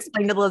don't want to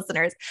explain to the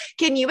listeners.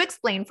 Can you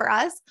explain for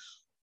us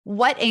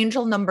what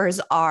angel numbers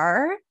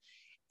are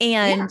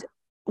and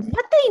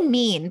what they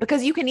mean?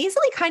 Because you can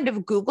easily kind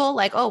of Google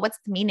like, oh, what's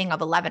the meaning of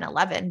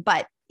 1111?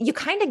 But you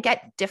kind of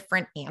get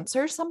different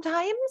answers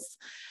sometimes.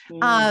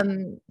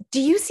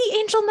 Do you see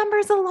angel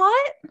numbers a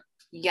lot?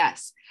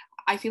 Yes.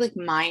 I feel like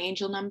my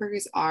angel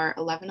numbers are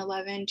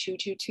 1111,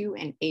 222,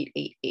 and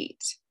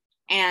 888.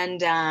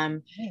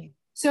 And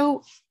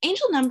so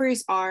angel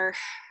numbers are,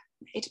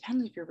 it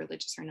depends if you're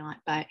religious or not,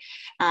 but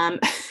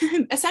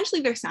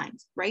essentially they're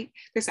signs, right?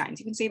 They're signs.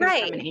 You can say they're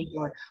from an angel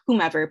or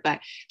whomever, but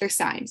they're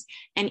signs.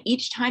 And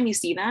each time you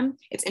see them,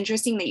 it's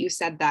interesting that you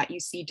said that you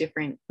see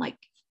different, like,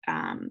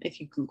 if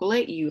you Google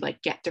it, you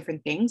like get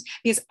different things,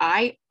 because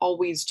I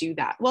always do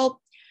that. Well,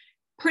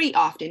 pretty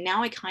often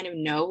now I kind of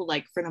know,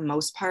 like for the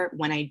most part,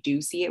 when I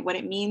do see it, what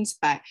it means.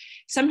 But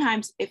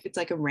sometimes if it's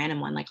like a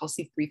random one, like I'll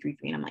see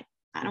 333 and I'm like,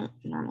 I don't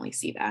normally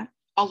see that.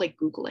 I'll like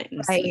Google it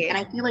and see. And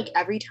I feel like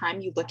every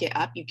time you look it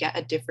up, you get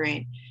a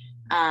different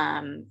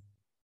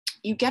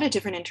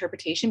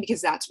interpretation,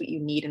 because that's what you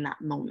need in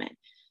that moment.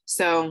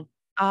 So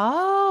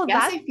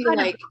that's I feel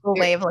like a cool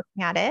way of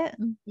looking at it.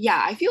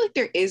 Yeah, I feel like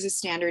there is a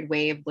standard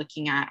way of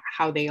looking at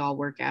how they all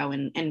work out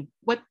and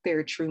what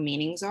their true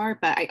meanings are.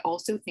 But I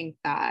also think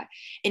that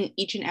in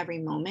each and every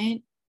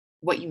moment,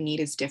 what you need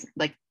is different.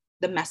 Like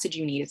the message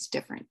you need is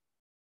different.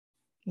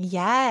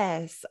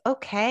 Yes.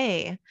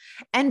 Okay.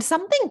 And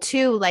something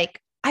too, like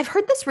I've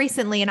heard this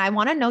recently and I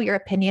want to know your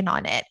opinion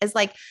on it, is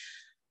like,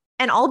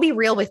 and I'll be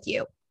real with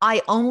you,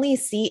 I only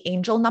see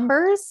angel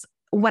numbers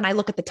when I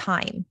look at the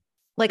time.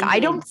 Like I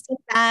don't see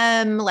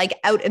them like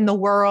out in the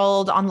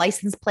world on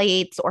license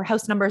plates or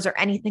house numbers or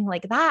anything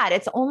like that.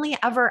 It's only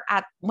ever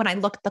when I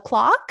look at the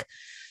clock.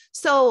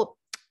 So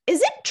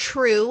is it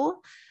true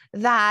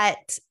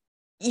that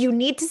you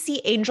need to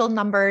see angel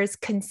numbers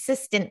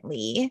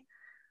consistently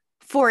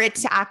for it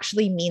to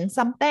actually mean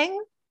something?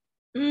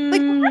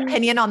 Like, what's your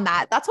opinion on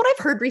that? That's what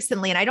I've heard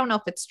recently, and I don't know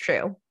if it's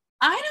true.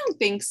 I don't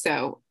think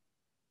so.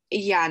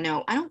 Yeah,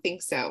 no, I don't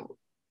think so.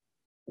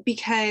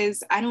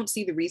 Because I don't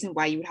see the reason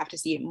why you would have to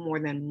see it more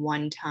than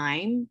one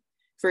time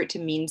for it to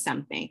mean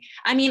something.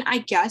 I mean, I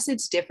guess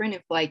it's different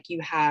if like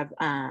you have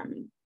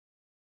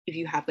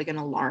like an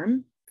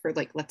alarm for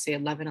like, let's say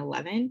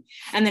 1111,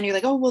 and then you're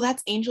like, oh, well,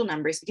 that's angel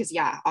numbers, because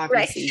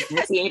obviously you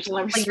see angel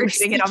numbers. Like you're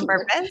doing it on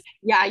purpose.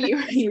 Yeah,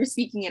 you're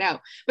speaking it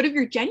out. But if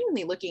you're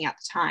genuinely looking at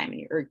the time and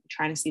you're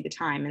trying to see the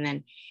time, and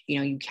then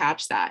you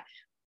catch that.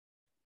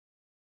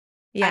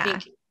 Yeah. I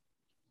think,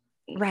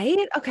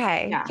 right?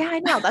 Okay. Yeah, I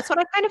know. That's what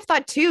I kind of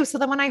thought too. So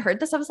then when I heard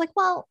this, I was like,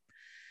 well,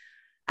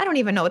 I don't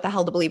even know what the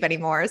hell to believe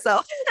anymore.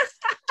 So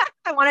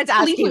I wanted to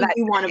ask you that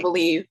you want to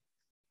believe.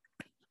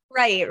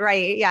 Right,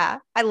 right. Yeah.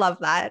 I love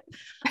that.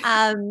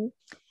 Um,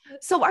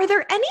 so are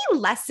there any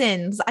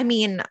lessons? I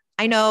mean,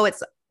 I know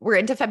we're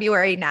into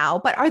February now,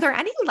 but are there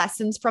any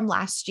lessons from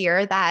last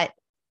year that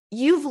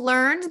you've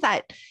learned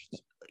that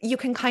you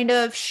can kind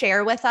of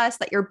share with us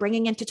that you're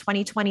bringing into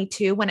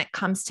 2022 when it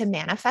comes to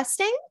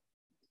manifesting?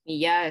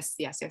 Yes,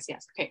 yes, yes,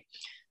 yes. Okay.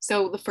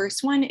 So the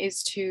first one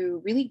is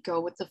to really go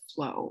with the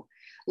flow.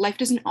 Life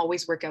doesn't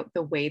always work out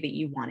the way that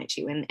you want it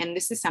to. And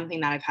this is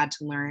something that I've had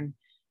to learn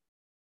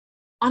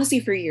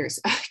honestly for years,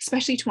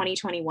 especially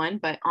 2021,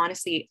 but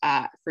honestly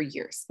for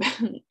years.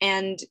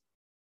 And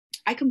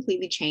I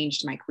completely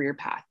changed my career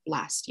path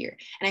last year.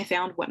 And I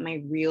found what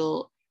my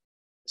real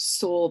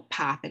soul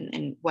path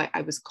and what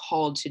I was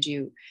called to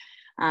do.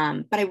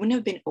 But I wouldn't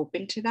have been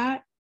open to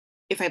that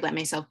if I let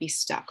myself be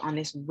stuck on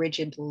this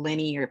rigid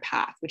linear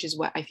path, which is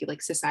what I feel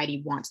like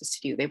society wants us to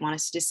do. They want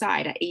us to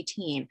decide at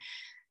 18,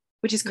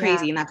 which is Yeah.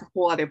 crazy. And that's a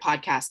whole other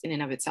podcast in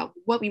and of itself,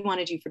 what we want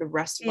to do for the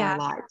rest of our Yeah.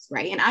 lives.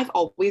 Right. And I've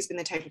always been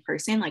the type of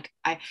person, like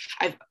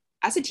I've,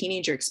 as a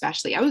teenager,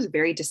 especially, I was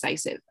very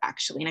decisive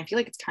actually. And I feel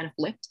like it's kind of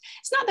flipped.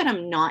 It's not that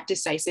I'm not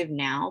decisive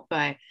now,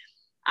 but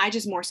I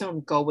just more so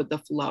go with the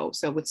flow.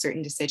 So with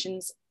certain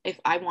decisions, if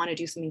I want to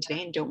do something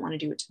today and don't want to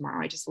do it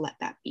tomorrow, I just let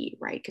that be,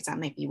 right? Because that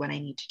might be what I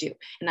need to do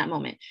in that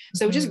moment.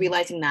 So just Mhm.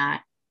 realizing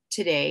that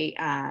today,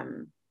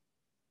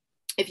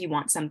 if you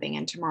want something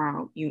and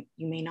tomorrow you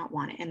may not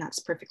want it, and that's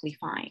perfectly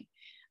fine.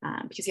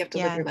 Because you have to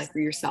live your Yes. life for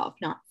yourself,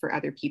 not for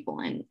other people,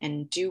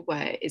 and do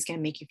what is going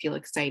to make you feel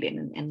excited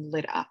and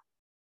lit up.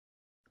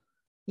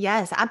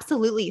 Yes,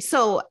 absolutely.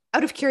 So,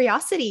 out of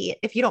curiosity,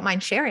 if you don't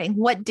mind sharing,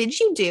 what did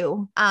you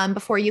do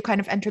before you kind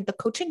of entered the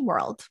coaching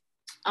world?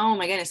 Oh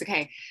my goodness.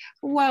 Okay.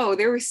 Whoa,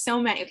 there were so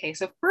many. Okay.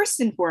 So, first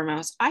and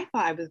foremost, I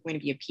thought I was going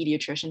to be a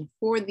pediatrician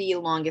for the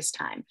longest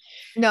time.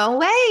 No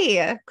way.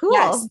 Yes,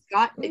 Cool.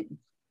 got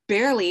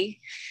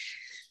barely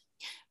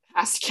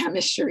passed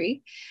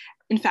chemistry.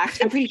 In fact,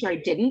 I'm pretty sure I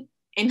didn't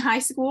in high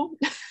school.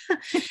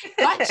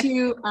 Got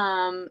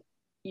to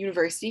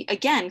university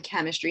again,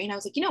 chemistry, and I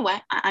was like, you know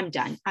what, I'm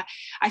done.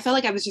 I felt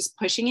like I was just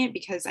pushing it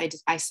because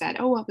I said,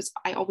 I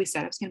always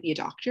said I was going to be a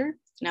doctor,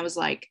 and I was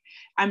like,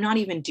 I'm not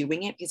even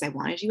doing it because I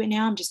want to do it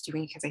now. I'm just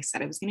doing it because I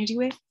said I was going to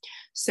do it.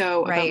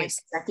 So about my Right.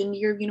 second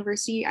year of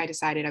university, I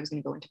decided I was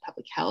going to go into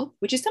public health,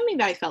 which is something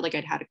that I felt like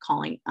I'd had a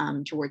calling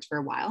towards for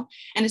a while,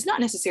 and it's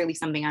not necessarily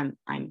something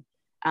I'm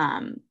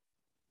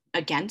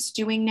against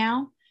doing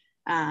now.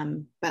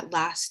 But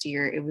last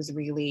year, it was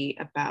really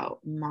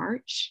about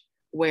March,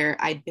 where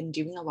I'd been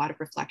doing a lot of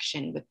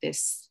reflection with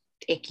this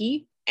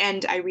icky.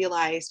 And I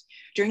realized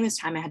during this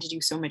time, I had to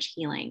do so much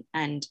healing.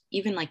 And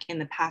even like in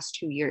the past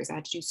 2 years, I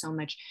had to do so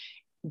much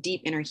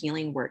deep inner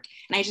healing work.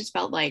 And I just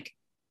felt like,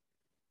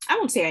 I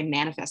won't say I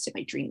manifested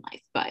my dream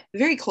life, but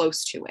very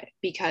close to it,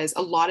 because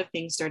a lot of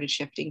things started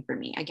shifting for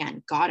me.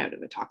 Again, got out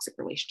of a toxic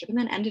relationship and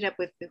then ended up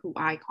with who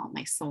I call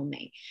my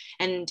soulmate.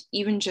 And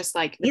even just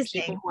like the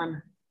people Amazing. who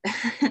I'm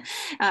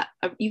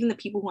even the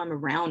people who I'm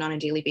around on a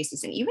daily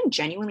basis, and even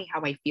genuinely how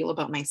I feel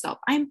about myself,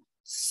 I'm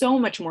so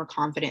much more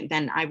confident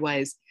than I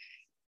was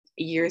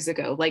years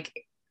ago. Like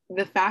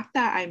the fact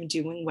that I'm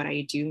doing what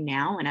I do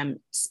now and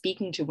I'm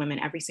speaking to women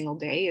every single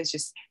day is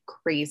just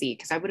crazy,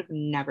 because I would have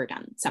never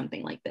done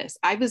something like this.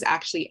 I was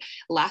actually,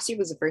 last year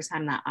was the first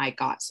time that I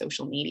got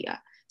social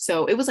media.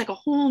 So it was like a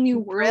whole new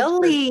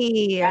world for me.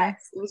 Really?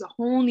 Yes, it was a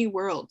whole new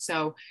world.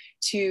 So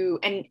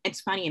and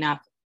it's funny enough,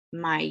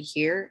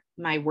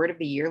 my word of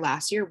the year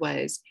last year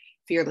was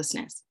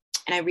fearlessness.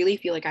 And I really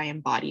feel like I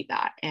embodied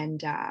that.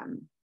 And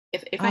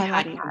if Oh, I I love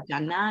hadn't that.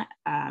 done that,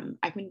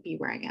 I wouldn't be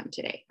where I am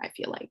today, I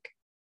feel like.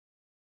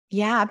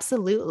 Yeah,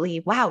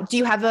 absolutely. Wow. Do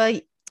you have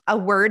a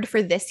word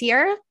for this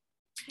year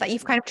that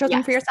you've kind of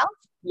chosen for Yes, yourself?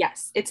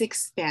 yes, it's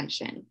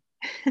expansion.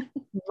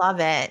 Love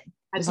it.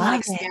 I just want to Love it.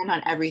 expand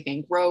on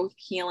everything: growth,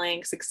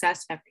 healing,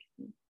 success,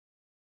 everything.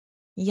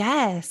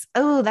 Yes.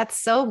 Oh, that's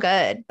so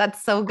good.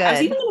 That's so I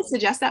was even good. going to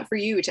suggest that for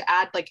you to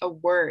add like a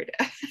word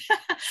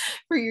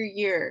for your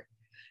year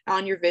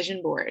on your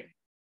vision board.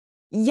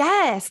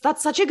 Yes,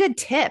 that's such a good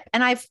tip.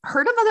 And I've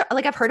heard of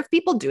I've heard of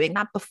people doing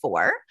that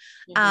before.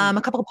 A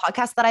Mhm. couple of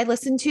podcasts that I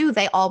listen to,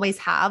 they always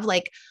have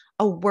like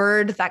a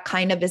word that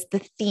kind of is the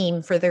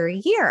theme for their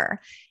year.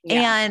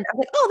 Yeah. And I'm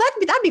like, oh,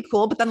 that'd be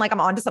cool. But then like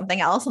I'm on to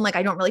something else and like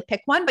I don't really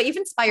pick one, but you've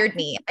inspired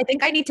me. I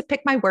think I need to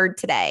pick my word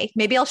today.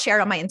 Maybe I'll share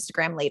it on my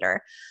Instagram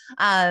later.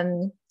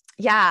 Um,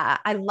 yeah,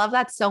 I love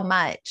that so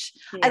much.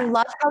 I Yeah.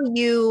 love how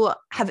you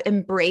have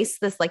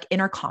embraced this like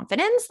inner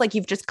confidence, like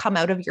you've just come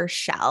out of your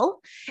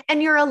shell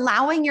and you're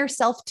allowing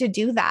yourself to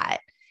do that.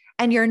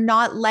 And you're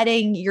not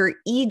letting your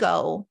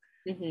ego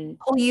Hmm.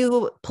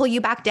 pull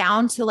you back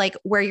down to like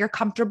where you're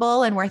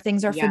comfortable and where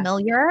things are Yeah.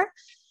 familiar.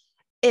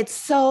 And it's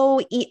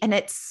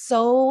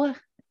so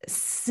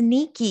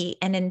sneaky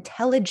and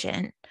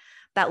intelligent,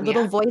 that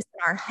little Yeah. voice in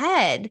our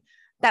head,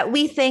 that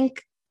we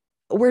think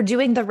we're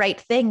doing the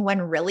right thing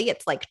when really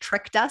it's like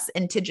tricked us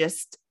into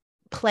just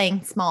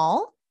playing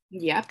small,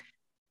 Yep.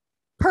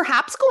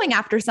 perhaps going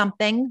after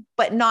something,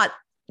 but not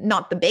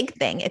the big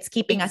thing. It's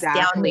keeping us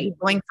down, maybe Exactly.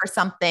 going for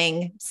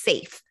something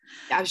safe.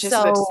 I was just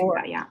about to say So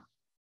that. Yeah.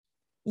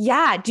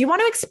 Yeah. Do you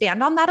want to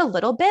expand on that a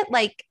little bit?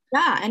 Like,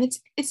 Yeah, and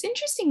it's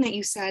interesting that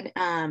you said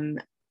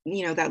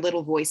that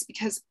little voice,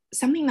 because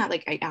something that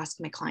like I ask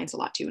my clients a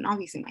lot too, and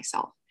obviously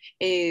myself,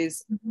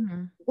 is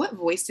mhm. what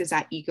voice does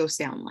that ego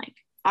sound like?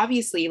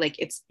 Obviously, like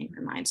it's in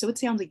your mind, so it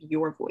sounds like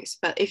your voice.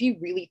 But if you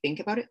really think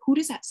about it, who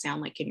does that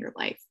sound like in your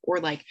life? Or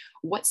like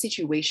what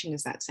situation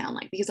does that sound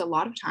like? Because a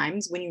lot of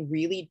times when you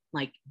really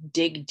like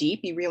dig deep,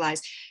 you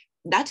realize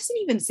that doesn't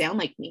even sound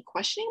like me.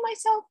 Questioning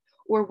myself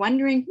or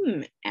wondering,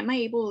 am I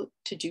able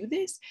to do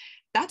this?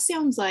 That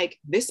sounds like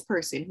this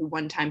person who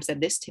one time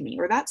said this to me,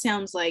 or that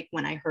sounds like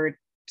when I heard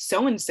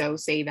so and so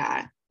say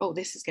that, oh,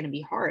 this is going to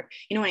be hard.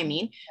 You know what I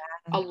mean?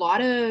 A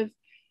lot of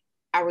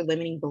our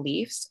limiting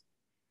beliefs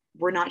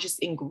were not just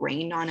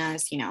ingrained on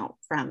us,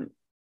 from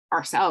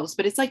ourselves,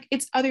 but it's like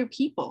it's other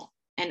people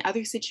and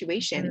other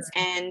situations.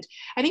 Mhm. And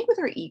I think with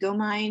our ego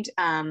mind,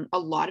 a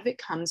lot of it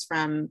comes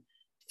from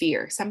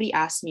fear. Somebody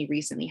asked me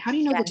recently, how do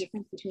you know the Yeah.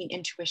 difference between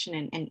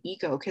intuition and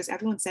ego? Because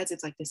everyone says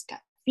it's like this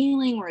gut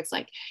feeling, or it's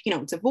like,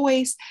 it's a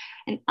voice.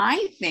 And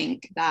I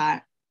think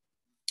that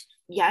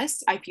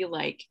yes, I feel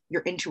like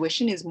your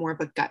intuition is more of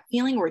a gut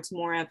feeling, or it's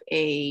more of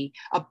a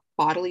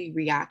bodily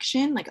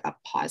reaction, like a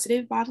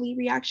positive bodily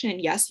reaction.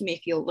 And yes, you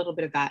may feel a little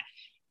bit of that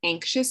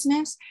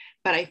anxiousness,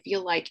 but I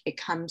feel like it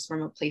comes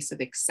from a place of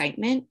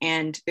excitement,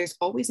 and there's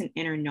always an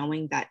inner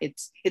knowing that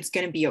it's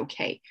going to be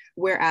okay.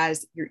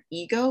 Whereas your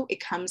ego, it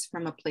comes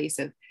from a place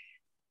of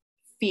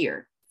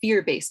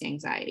fear-based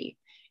anxiety.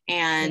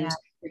 And Yeah.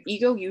 your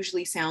ego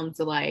usually sounds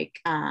like,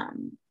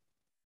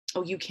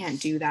 oh, you can't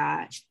do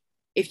that.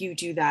 If you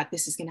do that,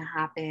 this is going to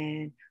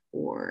happen,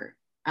 or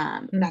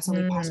that's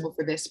only Mhm. possible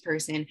for this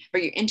person.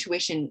 But your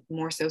intuition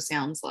more so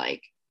sounds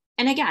like,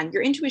 and again,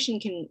 your intuition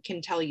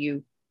can tell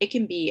you, it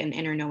can be an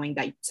inner knowing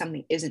that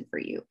something isn't for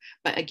you.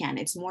 But again,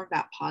 it's more of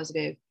that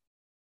positive,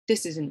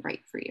 this isn't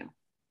right for you,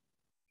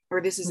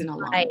 or this isn't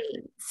aligned for Right.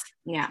 you.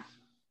 Yeah.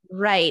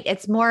 Right.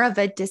 It's more of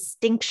a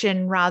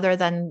distinction rather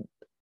than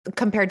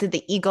compared to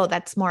the ego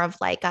that's more of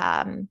like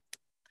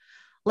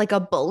a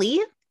bully,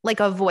 like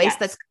a voice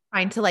that's Yes.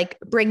 trying to like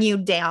bring you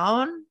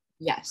down.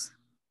 Yes.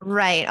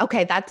 Right.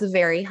 Okay, that's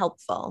very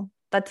helpful.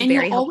 That's And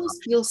you'll very helpful. always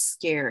feel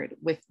scared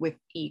with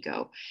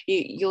ego.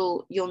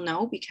 You'll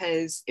know,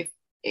 because if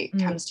it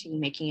Mm. comes to you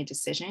making a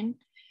decision,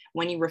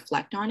 when you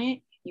reflect on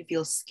it, you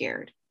feel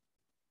scared.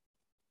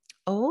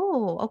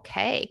 Oh,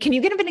 okay. Can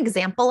you give an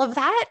example of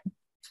that?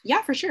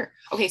 Yeah, for sure.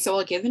 Okay, so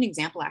I'll give an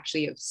example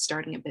actually of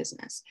starting a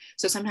business.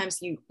 So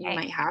sometimes you Okay.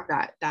 might have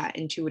that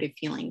intuitive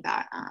feeling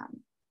that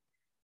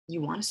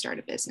you want to start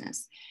a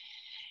business,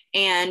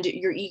 and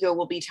your ego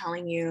will be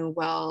telling you,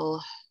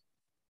 well,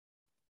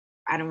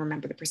 I don't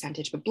remember the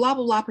percentage, but blah,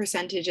 blah, blah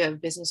percentage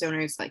of business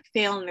owners like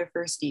fail in their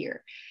first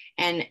year.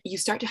 And you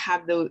start to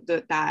have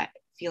that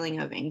feeling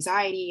of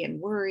anxiety and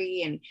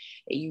worry. And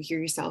you hear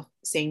yourself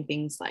saying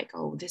things like,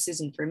 oh, this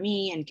isn't for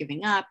me, and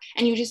giving up.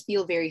 And you just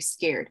feel very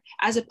scared,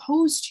 as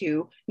opposed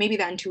to maybe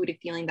that intuitive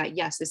feeling that,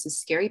 yes, this is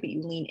scary, but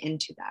you lean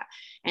into that.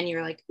 And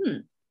you're like,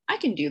 I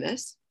can do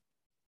this.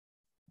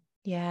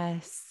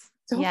 Yes.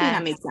 So hopefully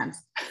that Yes. makes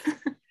sense.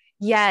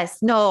 Yes.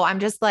 No, I'm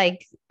just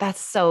like,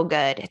 that's so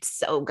good. It's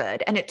so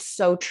good. And it's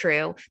so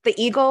true. The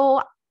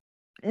ego,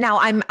 now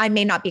I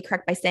may not be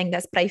correct by saying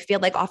this, but I feel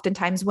like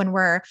oftentimes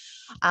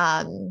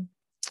um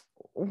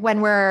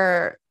when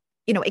we're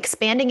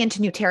expanding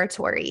into new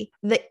territory,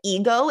 the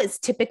ego is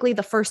typically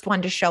the first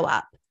one to show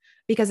up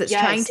because it's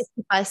trying to Yes.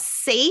 keep us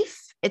safe.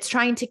 It's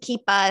trying to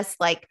keep us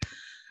like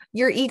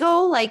your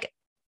ego, like,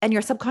 and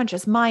your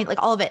subconscious mind,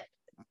 like all of it,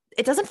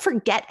 it doesn't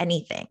forget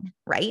anything,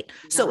 right?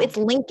 So No. it's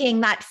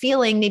linking that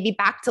feeling maybe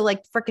back to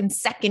like freaking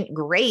second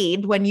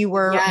grade when you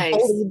were Yes.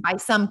 bullied by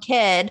some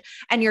kid,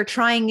 and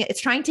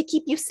it's trying to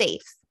keep you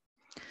safe.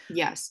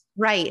 Yes.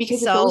 Right.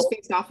 Because it goes So,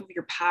 based off of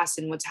your past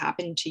and what's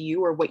happened to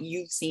you, or what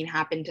you've seen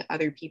happen to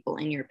other people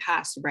in your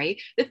past,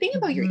 right? The thing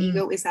about your mhm,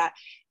 ego is that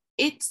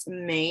it's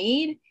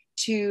made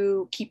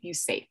to keep you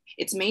safe.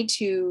 It's made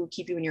to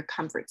keep you in your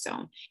comfort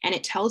zone. And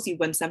it tells you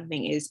when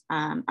something is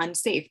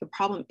unsafe. The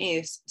problem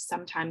is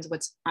sometimes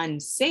what's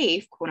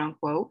unsafe, quote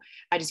unquote,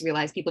 I just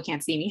realized people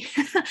can't see me,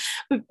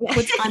 but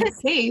what's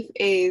unsafe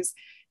is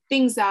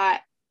things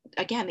that,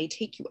 again, they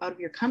take you out of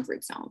your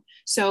comfort zone.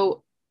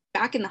 So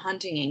back in the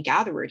hunting and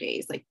gatherer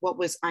days, like what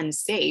was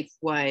unsafe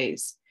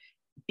was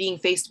being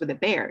faced with a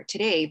bear.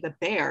 Today, the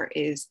bear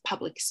is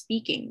public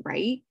speaking,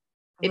 right?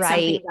 It's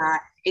something right. that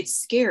it's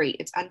scary,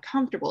 it's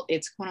uncomfortable,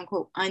 it's quote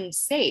unquote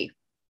unsafe,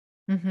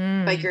 but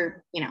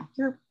Hmm.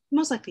 you're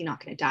most likely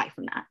not going to die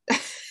from that.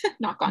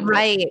 Knock on wood.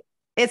 Right.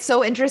 It's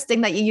so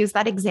interesting that you use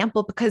that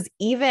example because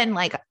even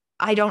like,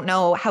 I don't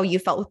know how you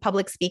felt with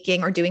public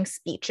speaking or doing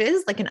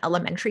speeches like in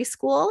elementary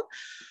school.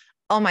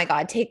 Oh my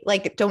God,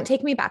 don't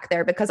take me back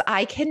there because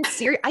I can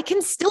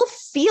still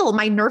feel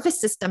my nervous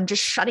system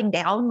just shutting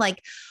down.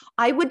 Like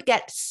I would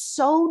get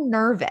so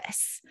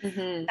nervous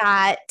Mm-hmm.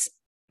 that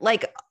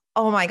like,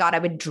 oh my God, I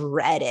would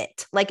dread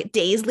it. Like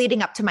days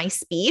leading up to my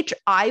speech,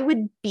 I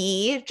would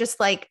be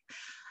just like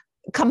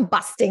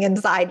combusting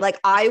inside. Like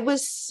I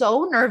was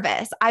so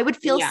nervous. I would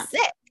feel Yeah.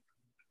 sick.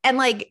 And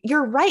like,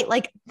 you're right.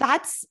 Like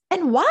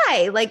and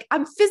why? Like,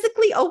 I'm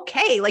physically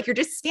okay. Like, you're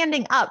just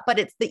standing up, but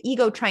it's the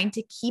ego trying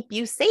to keep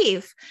you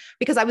safe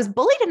because I was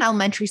bullied in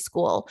elementary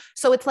school.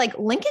 So it's like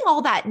linking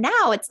all that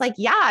now. It's like,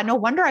 yeah, no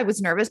wonder I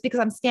was nervous because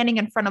I'm standing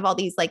in front of all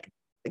these like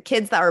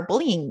kids that are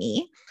bullying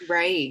me.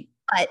 Right.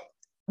 But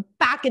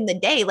back in the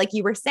day, like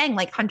you were saying,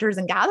 like hunters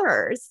and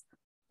gatherers,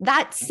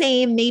 that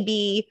same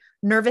maybe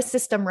nervous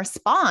system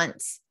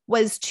response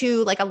was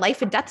to like a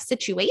life and death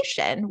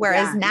situation.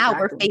 Whereas Yeah, now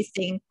we're exactly.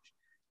 facing,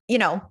 you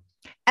know,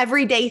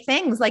 everyday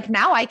things. Like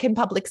now I can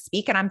public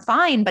speak and I'm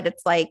fine, but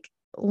it's like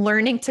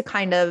learning to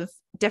kind of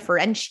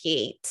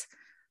differentiate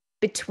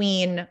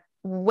between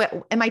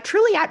what am I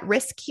truly at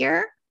risk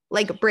here?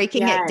 Like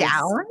breaking it Yes.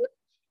 down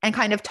and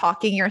kind of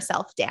talking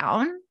yourself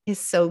down is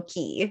so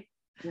key.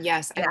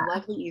 Yes, I Yeah.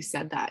 love that you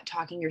said that,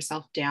 talking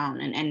yourself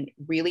down and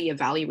really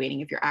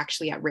evaluating if you're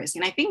actually at risk.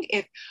 And I think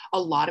if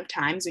a lot of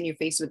times when you're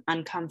faced with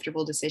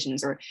uncomfortable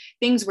decisions or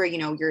things where,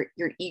 your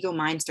ego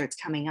mind starts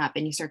coming up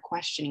and you start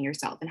questioning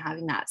yourself and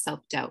having that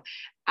self-doubt,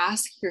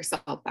 ask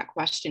yourself that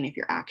question if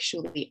you're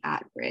actually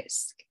at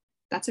risk.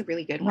 That's a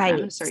really good one. I'm Right.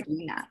 going to start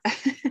doing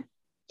that.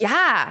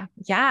 Yeah.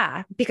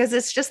 Yeah. Because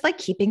it's just like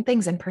keeping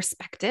things in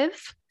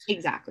perspective,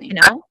 Exactly. you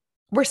know?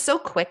 We're so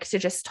quick to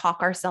just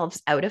talk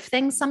ourselves out of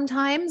things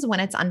sometimes when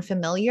it's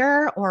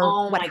unfamiliar or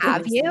Oh what my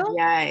have goodness. you.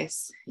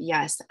 Yes.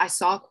 Yes. I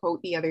saw a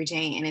quote the other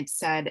day and it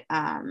said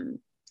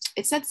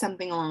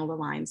something along the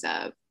lines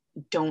of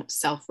don't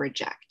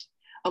self-reject.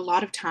 A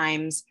lot of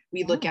times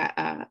we look Oh,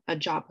 at a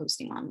job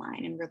posting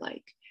online and we're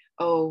like,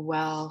 oh,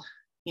 well,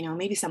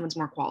 maybe someone's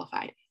more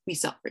qualified. We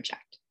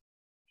self-reject.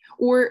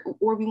 Or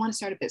we want to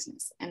start a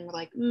business and we're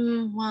like,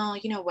 well,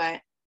 you know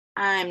what?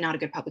 I'm not a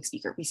good public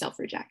speaker. We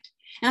self-reject.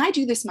 And I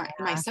do this yeah.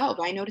 myself.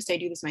 I noticed I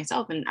do this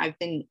myself. And I've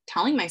been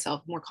telling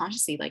myself more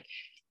consciously, like,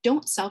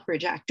 don't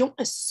self-reject, don't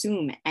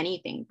assume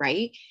anything,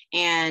 right?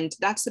 And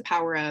that's the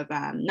power of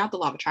not the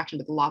law of attraction,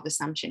 but the law of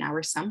assumption. Our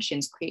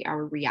assumptions create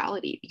our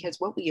reality because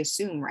what we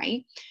assume,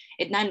 right?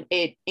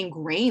 It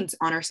ingrains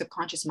on our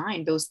subconscious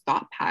mind those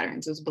thought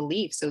patterns, those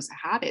beliefs, those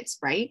habits,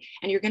 right?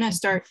 And you're gonna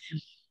start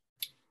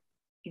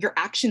your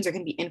actions are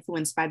going to be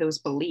influenced by those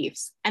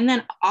beliefs. And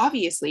then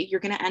obviously you're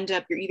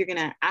either going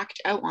to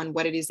act out on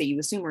what it is that you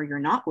assume or you're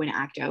not going to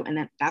act out. And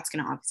then that's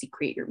going to obviously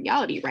create your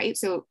reality, right?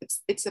 So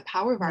it's the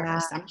power of our Yeah.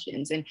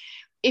 assumptions. And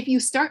if you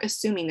start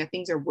assuming that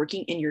things are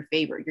working in your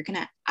favor, you're going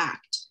to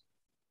act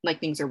like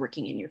things are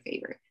working in your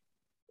favor,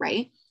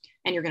 right?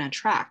 And you're going to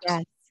attract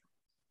Yes.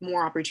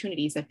 more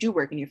opportunities that do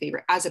work in your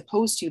favor as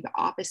opposed to the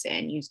opposite.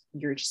 And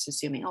you're just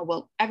assuming, oh,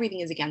 well,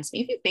 everything is against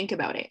me. If you think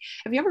about it,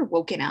 have you ever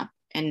woken up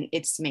and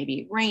it's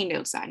maybe rained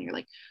outside and you're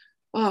like,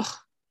 oh,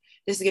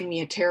 this is going to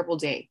be a terrible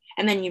day.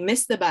 And then you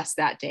miss the bus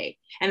that day.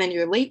 And then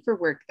you're late for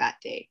work that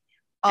day.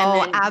 And Oh,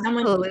 then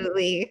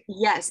absolutely.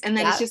 yes. And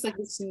then it's Yeah. just like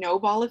the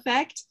snowball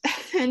effect.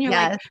 And you're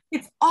like, Yes.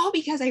 it's all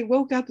because I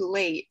woke up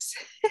late.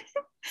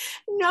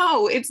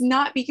 No, it's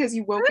not because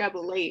you woke up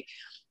late.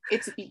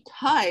 It's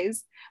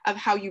because of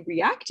how you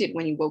reacted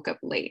when you woke up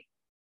late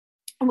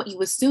and what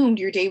you assumed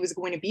your day was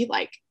going to be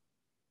like.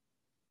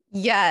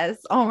 Yes.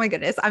 Oh my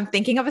goodness. I'm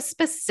thinking of a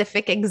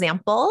specific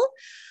example.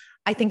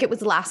 I think it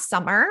was last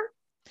summer.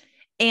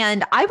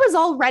 And I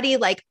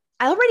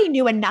already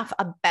knew enough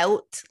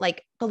about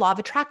like the law of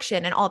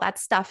attraction and all that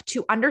stuff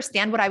to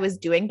understand what I was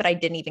doing, but I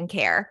didn't even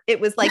care. It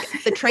was like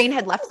the train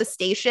had left the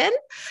station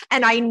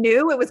and I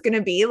knew it was going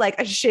to be like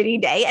a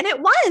shitty day. And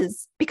it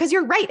was because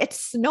you're right. It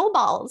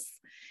snowballs.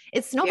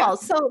 It Yeah.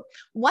 snowballs. So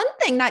one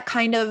thing that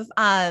kind of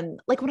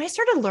like when I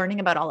started learning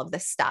about all of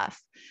this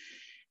stuff,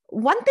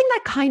 one thing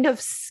that kind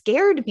of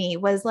scared me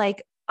was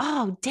like,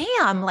 oh,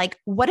 damn, like,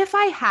 what if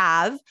I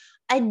have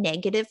a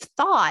negative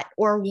thought?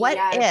 Or what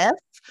Yes.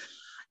 if,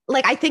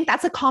 like, I think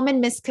that's a common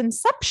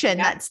misconception.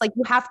 Yeah. That's like,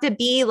 you have to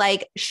be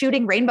like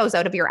shooting rainbows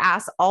out of your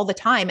ass all the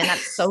time. And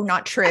that's so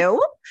not true.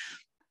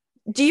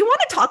 Do you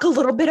want to talk a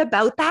little bit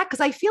about that?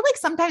 Because I feel like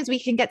sometimes we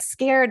can get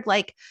scared,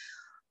 like,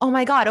 oh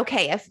my God,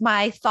 okay, if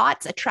my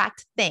thoughts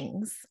attract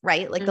things,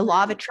 right? Like the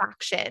law of Mm-hmm.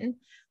 attraction,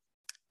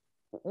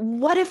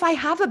 what if I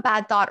have a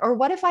bad thought or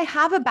what if I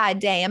have a bad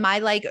day? Am I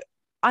like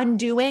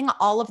undoing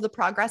all of the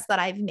progress that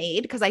I've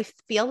made? Because I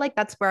feel like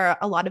that's where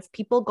a lot of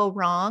people go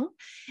wrong.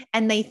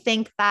 And they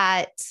think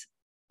that,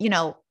 you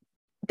know,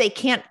 they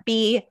can't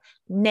be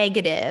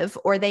negative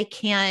or they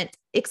can't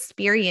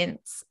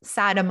experience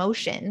sad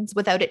emotions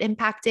without it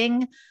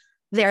impacting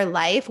their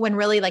life when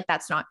really like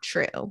that's not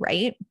true,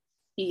 right?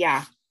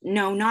 Yeah,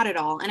 no, not at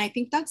all. And I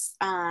think that's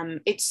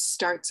it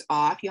starts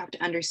off, you have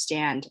to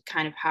understand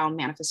kind of how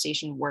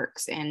manifestation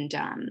works. And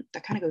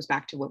that kind of goes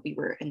back to what we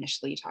were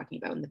initially talking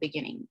about in the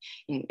beginning.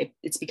 And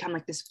it's become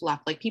like this fluff,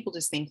 like people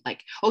just think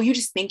like, oh, you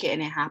just think it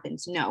and it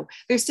happens. No,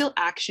 there's still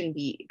action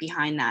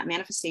behind that.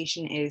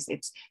 Manifestation is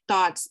it's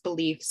thoughts,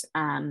 beliefs,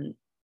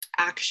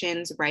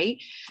 actions, right?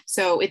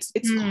 So it's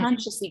Mm,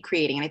 consciously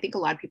creating. And I think a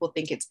lot of people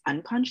think it's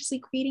unconsciously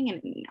creating,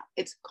 and no,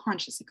 it's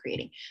consciously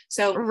creating.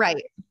 So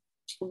right.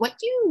 what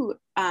you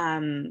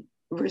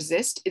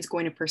resist is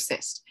going to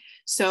persist.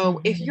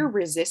 So if you're Mhm.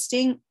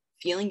 resisting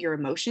feeling your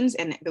emotions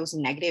and those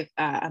negative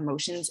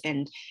emotions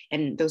and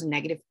those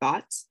negative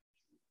thoughts,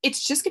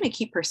 it's just going to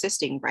keep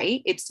persisting,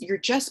 right? You're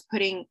just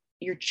putting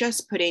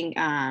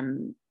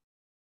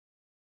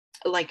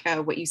like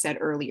what you said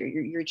earlier,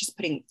 you're just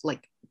putting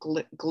like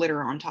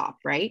glitter on top,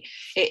 right?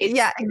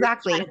 Yeah, You're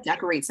exactly. trying to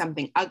decorate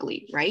something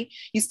ugly, right?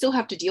 You still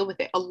have to deal with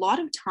it. A lot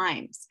of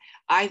times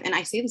and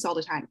I say this all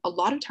the time, a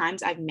lot of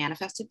times I've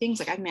manifested things,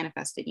 like I've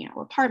manifested,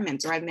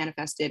 apartments, or I've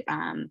manifested,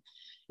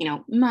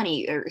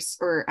 money,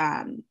 or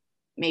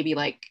maybe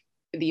like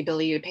the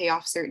ability to pay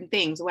off certain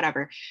things,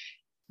 whatever.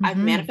 I've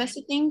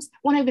manifested things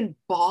when I've been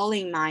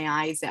bawling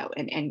my eyes out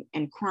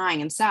and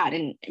crying and sad.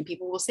 And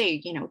people will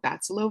say,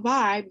 that's a low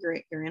vibe.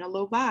 You're in a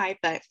low vibe,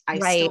 but I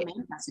still Right.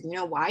 manifested. You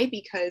know why?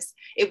 Because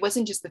it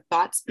wasn't just the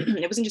thoughts.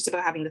 It wasn't just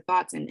about having the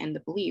thoughts and the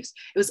beliefs.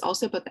 It was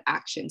also about the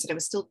actions, and I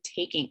was still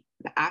taking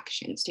the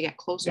actions to get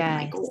closer to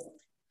my Yes.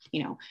 goal,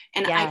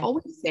 and I Yes.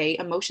 always say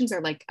emotions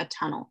are like a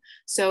tunnel.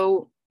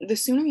 So the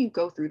sooner you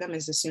go through them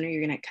is the sooner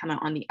you're going to come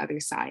out on the other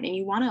side, and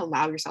you want to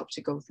allow yourself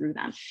to go through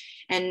them.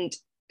 And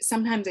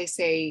sometimes I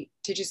say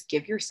to just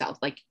give yourself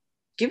a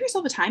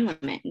time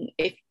limit. And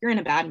if you're in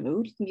a bad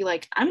mood, you can be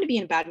like, I'm going to be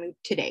in a bad mood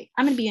today.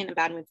 I'm going to be in a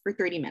bad mood for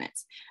 30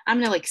 minutes. I'm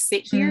going to like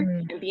sit here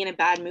and be in a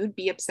bad mood,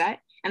 be upset.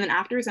 And then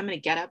afterwards, I'm going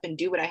to get up and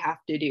do what I have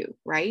to do.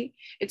 Right.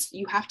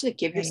 You have to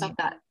give yourself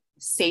that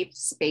safe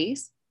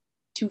space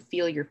to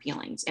feel your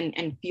feelings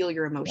and feel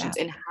your emotions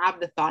and have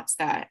the thoughts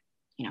that,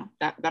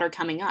 that are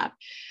coming up.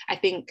 I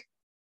think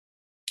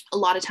a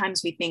lot of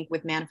times we think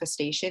with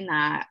manifestation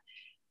that,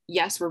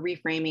 yes, we're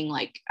reframing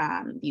like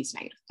these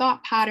negative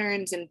thought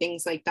patterns and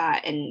things like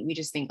that. And we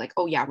just think like,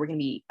 oh yeah, we're going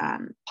to be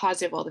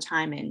positive all the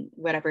time and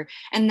whatever.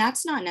 And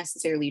that's not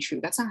necessarily true.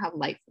 That's not how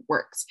life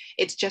works.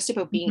 It's just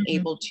about being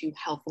able to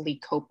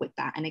healthily cope with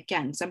that. And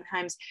again,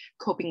 sometimes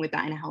coping with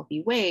that in a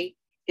healthy way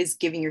is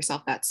giving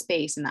yourself that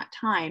space and that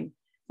time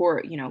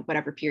for,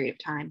 whatever period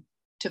of time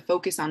to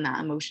focus on that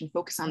emotion,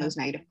 focus on those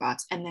negative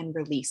thoughts, and then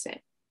release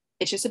it.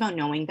 It's just about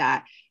knowing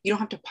that you don't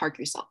have to park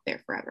yourself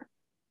there forever.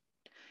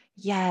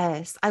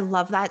 Yes, I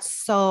love that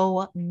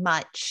so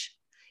much.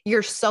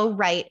 You're so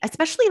right.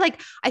 Especially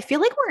like, I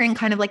feel like we're in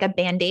kind of like a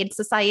band-aid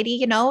society,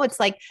 it's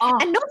like,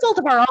 and no fault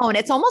of our own.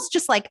 It's almost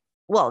just like,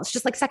 well, it's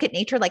just like second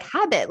nature, like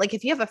habit. Like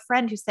if you have a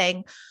friend who's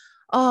saying,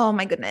 oh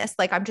my goodness,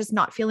 like I'm just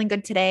not feeling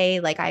good today.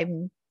 Like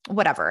I'm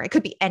whatever. It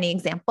could be any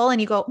example. And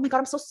you go, oh my God,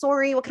 I'm so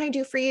sorry. What can I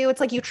do for you?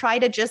 It's like, you try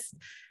to just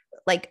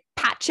like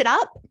patch it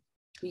up.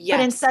 Yes.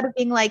 But instead of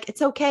being like,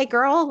 it's okay,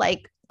 girl,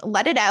 like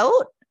let it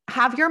out,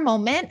 have your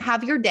moment,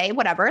 have your day,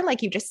 whatever,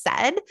 like you just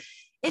said,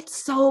 it's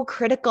so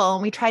critical.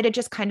 And we try to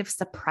just kind of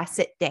suppress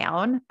it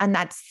down. And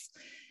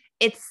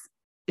it's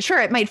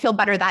sure, it might feel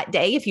better that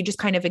day if you just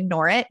kind of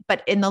ignore it,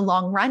 but in the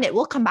long run, it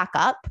will come back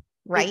up.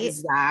 Right.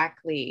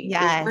 Exactly.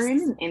 Yes. We're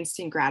in an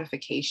instant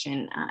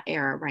gratification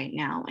era right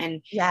now.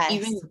 And yes.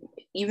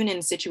 even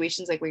in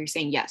situations like where you're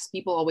saying, yes,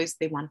 people always,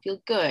 they want to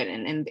feel good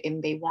and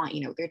they want,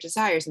 their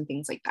desires and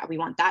things like that. We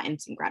want that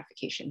instant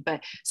gratification,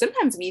 but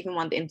sometimes we even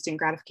want the instant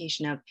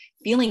gratification of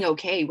feeling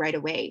okay right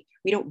away.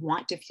 We don't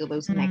want to feel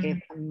those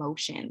negative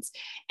emotions.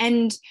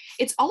 And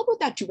it's all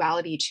about that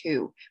duality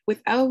too.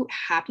 Without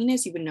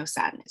happiness, you would know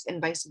sadness, and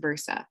vice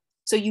versa.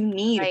 So you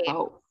need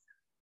both.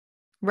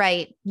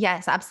 Right.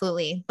 Yes,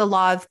 absolutely. The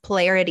law of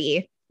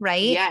polarity,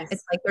 right? Yes.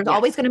 It's like there's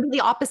always going to be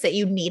the opposite.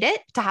 You need it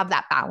to have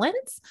that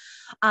balance.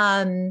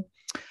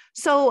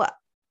 So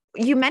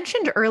you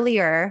mentioned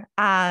earlier,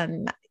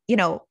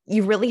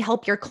 you really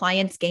help your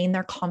clients gain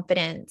their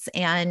confidence,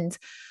 and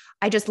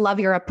I just love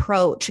your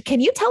approach. Can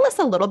you tell us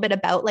a little bit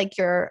about like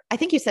I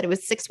think you said it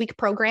was 6-week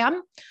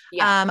program,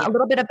 a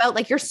little bit about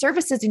like your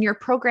services and your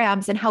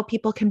programs and how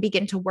people can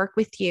begin to work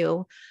with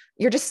you.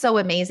 You're just so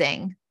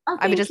amazing. Oh,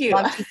 I would just you.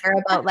 love to hear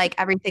about like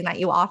everything that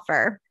you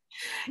offer.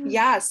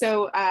 Yeah.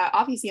 So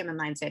obviously I'm a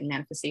mindset and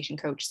manifestation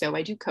coach. So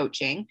I do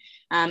coaching.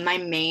 My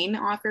main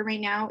offer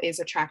right now is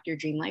Attract Your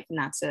Dream Life. And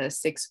that's a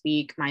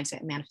 6-week mindset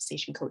and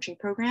manifestation coaching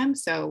program.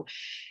 So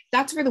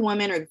that's for the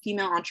woman or the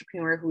female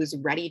entrepreneur who is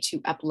ready to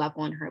up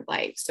level in her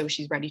life. So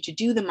she's ready to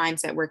do the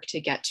mindset work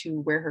to get to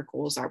where her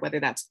goals are,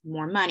 whether that's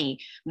more money,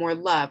 more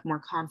love,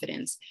 more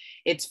confidence.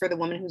 It's for the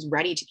woman who's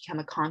ready to become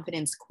a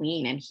confidence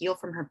queen and heal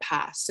from her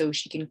past so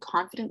she can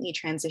confidently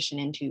transition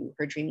into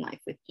her dream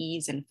life with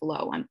ease and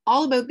flow. I'm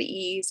all about the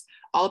ease,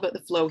 all about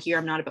the flow here.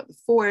 I'm not about the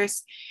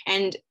force.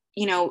 And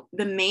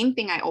the main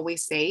thing I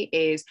always say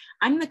is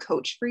I'm the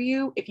coach for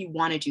you if you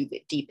want to do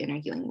the deep inner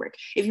healing work.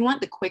 If you want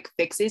the quick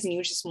fixes and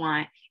you just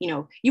want,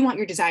 you want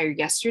your desire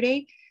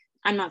yesterday,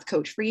 I'm not the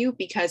coach for you,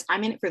 because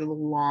I'm in it for the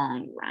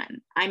long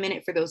run. I'm in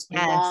it for those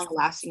long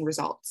lasting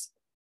results.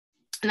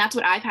 And that's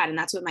what I've had. And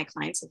that's what my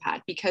clients have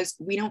had, because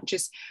we don't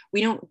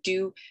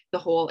do the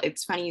whole,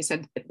 it's funny you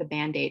said the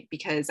Band-Aid,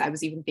 because I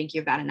was even thinking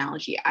of that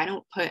analogy. I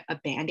don't put a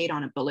Band-Aid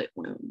on a bullet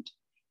wound,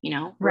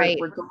 Right.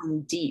 We're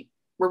going deep.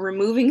 We're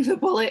removing the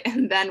bullet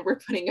and then we're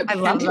putting a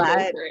Band-Aid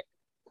over it.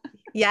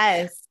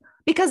 Yes.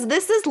 because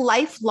this is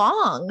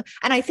lifelong.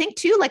 And I think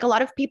too, like a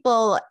lot of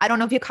people, I don't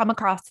know if you come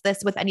across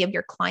this with any of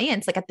your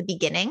clients, like at the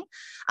beginning,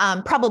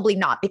 probably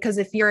not, because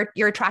if you're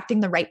attracting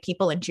the right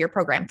people into your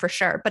program for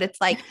sure. But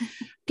it's like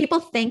people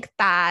think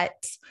that,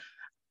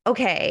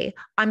 okay,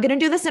 I'm going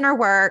to do this inner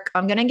work.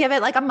 I'm going to give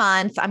it like a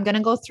month. I'm going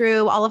to go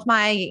through all of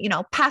my,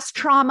 past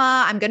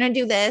trauma. I'm going to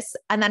do this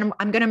and then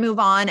I'm going to move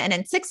on. And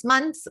in 6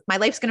 months, my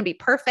life's going to be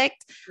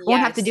perfect. I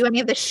won't have to do any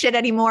of this shit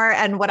anymore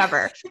and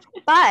whatever.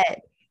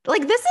 But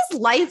like, this is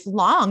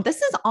lifelong.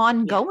 This is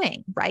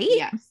ongoing, right?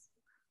 Yes.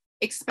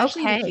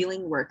 Especially Okay. in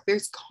healing work,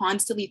 there's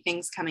constantly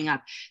things coming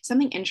up.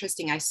 Something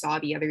interesting I saw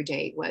the other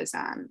day was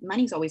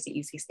money's always the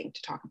easiest thing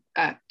to talk,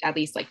 at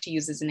least like to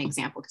use as an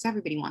example, because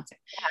everybody wants it.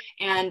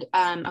 And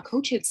a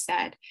coach had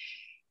said,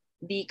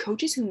 the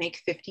coaches who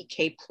make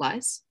 50K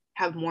plus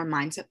have more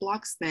mindset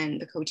blocks than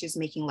the coaches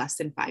making less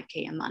than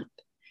 5K a month.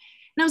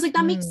 And I was like,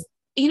 that makes,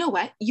 you know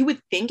what? You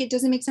would think it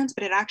doesn't make sense,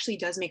 but it actually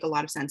does make a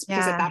lot of sense,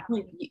 because at that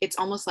point, it's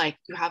almost like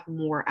you have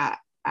more at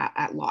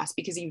loss,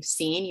 because you've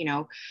seen,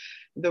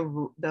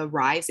 the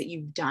rise that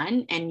you've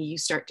done, and you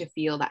start to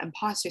feel that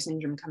imposter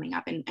syndrome coming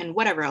up, and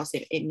whatever else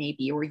it may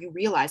be, or you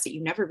realize that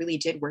you never really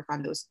did work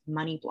on those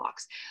money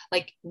blocks.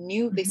 Like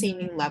they say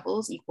new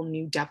levels equal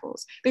new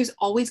devils. There's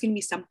always going to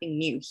be something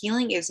new.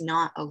 Healing is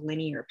not a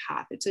linear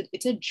path. It's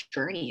a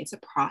journey. It's a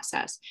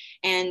process,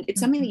 and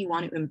it's something that you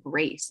want to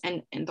embrace.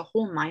 And the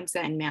whole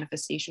mindset and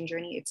manifestation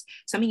journey, it's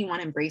something you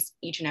want to embrace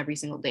each and every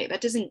single day.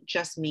 That doesn't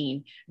just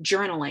mean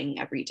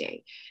journaling every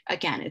day.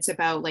 Again, it's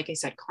about, like I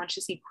said,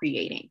 consciously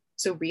creating.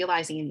 So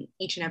realizing in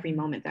each and every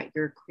moment that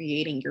you're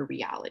creating your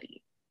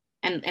reality,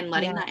 and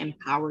letting that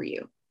empower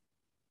you.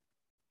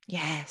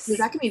 Yes. Because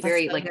that can be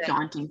very so good.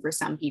 daunting for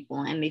some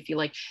people, and they feel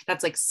like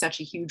that's like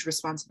such a huge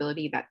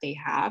responsibility that they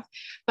have.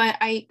 But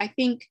I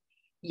think,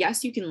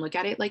 yes, you can look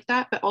at it like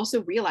that, but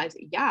also realize,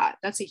 yeah,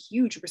 that's a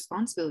huge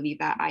responsibility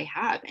that I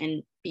have,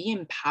 and be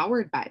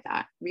empowered by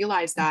that.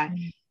 Realize that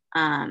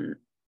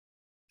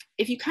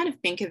if you kind of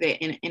think of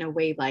it in a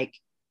way like,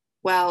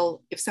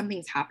 well, if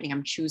something's happening,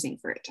 I'm choosing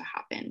for it to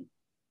happen.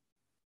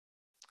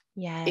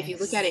 Yes. If you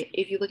look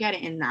at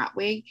it in that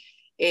way,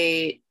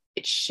 it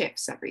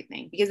shifts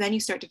everything, because then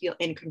you start to feel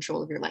in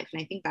control of your life.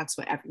 And I think that's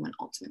what everyone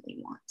ultimately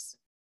wants.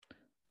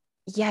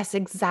 Yes,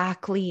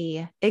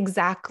 exactly.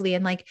 Exactly.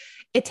 And like,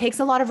 it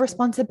takes a lot of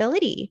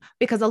responsibility,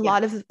 because a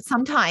lot of it,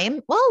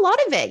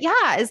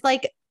 is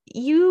like,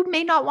 you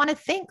may not want to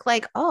think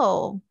like,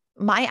 oh,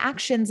 my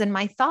actions and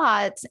my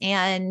thoughts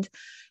and,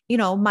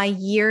 my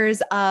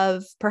years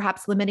of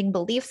perhaps limiting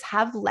beliefs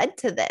have led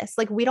to this.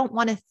 Like, we don't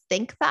want to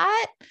think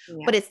that,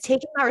 but it's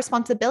taking that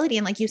responsibility.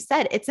 And like you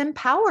said, it's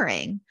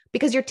empowering,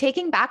 because you're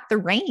taking back the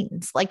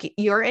reins, like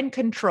you're in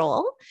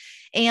control,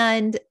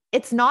 and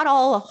it's not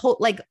all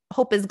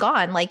hope is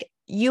gone. Like,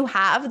 you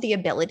have the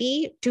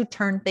ability to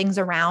turn things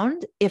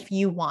around if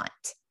you want.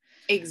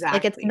 Exactly.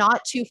 Like, it's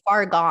not too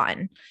far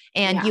gone,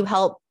 and you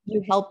help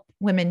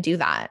women do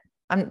that.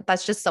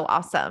 That's just so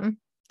awesome.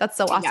 That's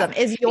so awesome.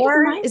 Is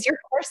your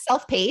course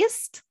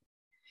self-paced?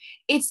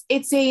 It's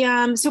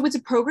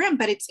a program,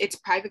 but it's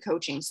private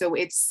coaching. So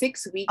it's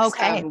 6 weeks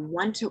of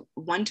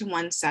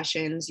one-to-one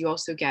sessions. You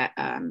also get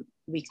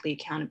weekly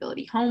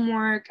accountability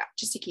homework,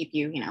 just to keep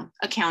you,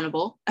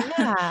 accountable.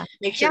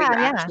 Make sure that you're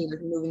actually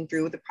moving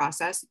through the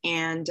process.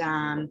 And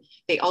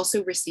they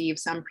also receive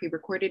some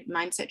pre-recorded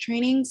mindset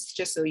trainings,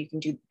 just so you can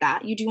do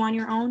that you do on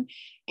your own,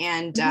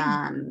 and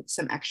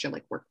some extra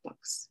like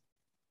workbooks.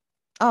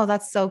 Oh,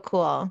 that's so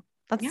cool.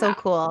 That's so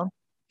cool.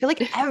 I feel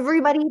like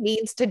everybody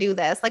needs to do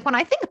this. Like, when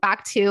I think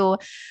back to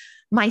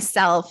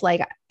myself,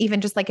 like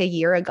even just like a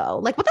year ago,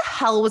 like what the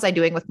hell was I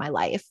doing with my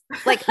life?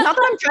 Like, not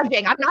that I'm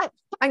judging. I'm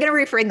going to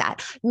reframe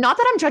that. Not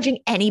that I'm judging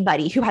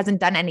anybody who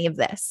hasn't done any of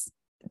this.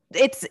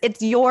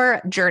 It's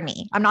your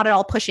journey. I'm not at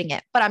all pushing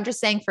it, but I'm just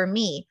saying, for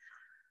me,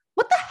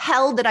 what the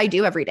hell did I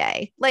do every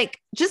day? Like,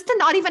 just to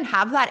not even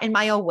have that in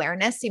my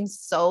awareness seems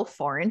so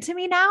foreign to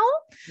me now.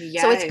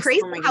 Yes. So it's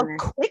crazy how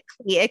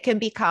quickly it can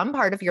become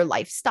part of your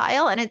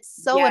lifestyle. And it's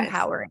so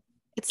empowering.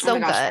 It's so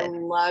good. I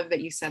love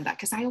that you said that,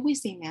 because I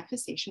always say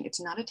manifestation, it's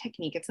not a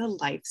technique, it's a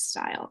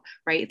lifestyle,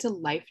 right? It's a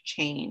life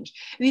change.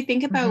 If you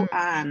think about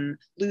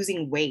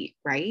losing weight,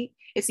 right?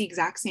 It's the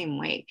exact same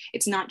way.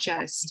 It's not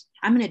just,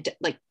 I'm going to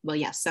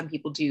yes, some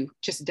people do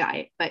just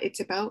diet, but it's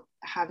about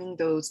having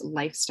those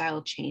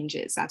lifestyle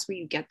changes. That's where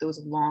you get those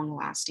long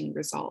lasting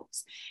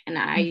results. And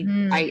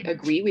I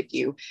agree with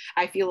you.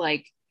 I feel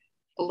like,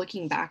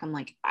 looking back, I'm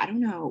like, I don't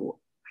know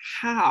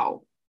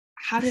how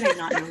did I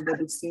not know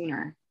this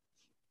sooner?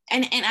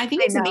 And I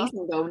think it's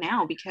amazing though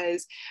now,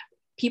 because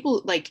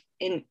people like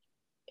in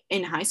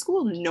high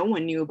school, no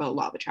one knew about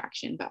law of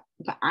attraction, but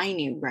I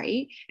knew,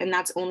 right? And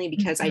that's only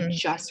because I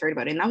just heard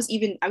about it. And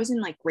I was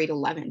in like grade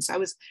 11. So I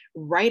was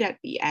right at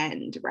the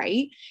end,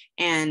 right?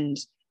 And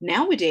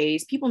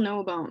nowadays people know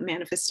about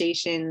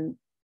manifestation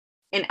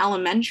in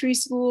elementary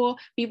school.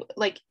 People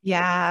like,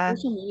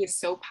 social media is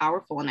so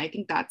powerful. And I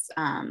think that's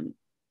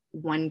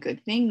one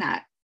good thing,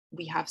 that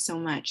we have so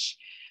much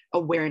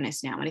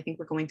awareness now. And I think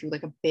we're going through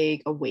like a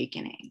big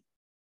awakening.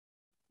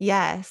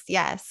 Yes,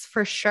 yes,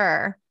 for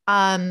sure.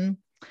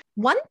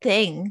 One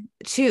thing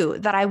too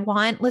that I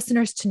want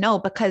listeners to know,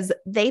 because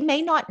they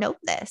may not know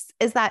this,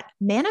 is that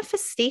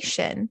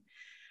manifestation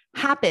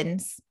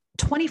happens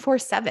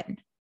 24/7.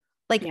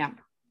 Like Yeah.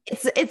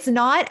 it's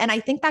not, and I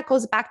think that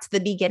goes back to the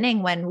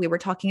beginning when we were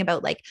talking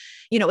about like,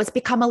 it's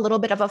become a little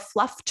bit of a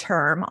fluff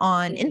term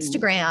on Mhm.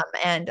 Instagram,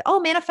 and oh,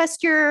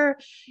 manifest your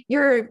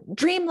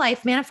dream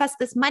life, manifest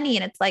this money,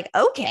 and it's like,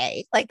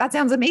 okay, like that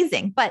sounds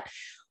amazing, but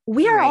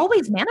we are Right.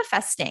 always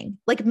manifesting.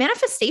 Like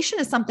manifestation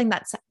is something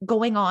that's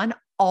going on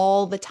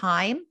all the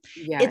time.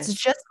 It's Yes.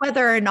 just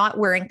whether or not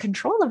we're in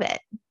control of it,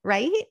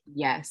 right?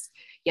 Yes.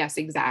 Yes,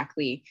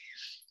 exactly.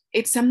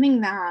 It's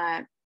something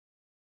that,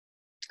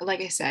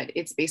 like I said,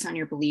 it's based on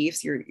your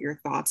beliefs, your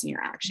thoughts and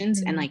your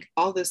actions. And Mhm. like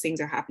all those things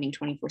are happening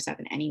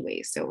 24/7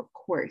 anyway. So of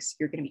course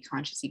you're going to be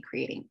consciously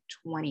creating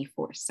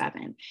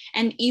 24/7.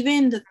 And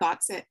even the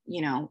thoughts that,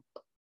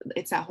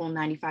 it's that whole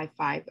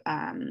 95/5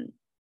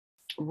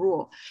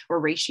 rule or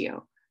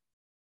ratio.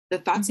 The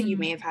thoughts that you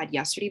may Mhm. have had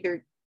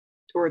yesterday,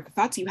 or the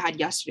thoughts you had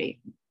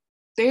yesterday,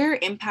 they're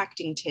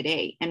impacting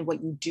today and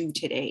what you do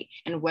today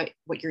and what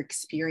you're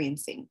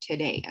experiencing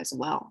today as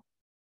well.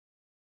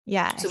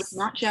 So it's Yes.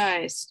 not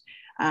just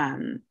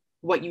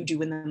what you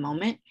do in the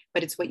moment,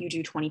 but it's what you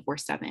do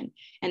 24/7.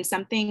 And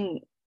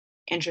something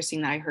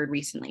interesting that I heard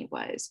recently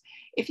was,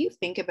 if you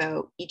think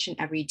about each and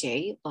every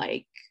day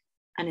like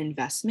an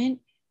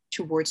investment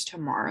towards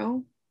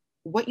tomorrow,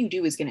 what you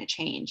do is going to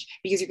change,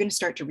 because you're going to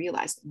start to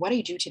realize what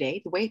I do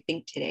today, the way I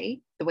think today,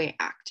 the way I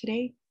act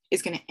today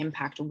is going to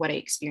impact what I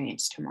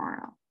experience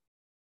tomorrow.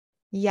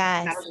 That'll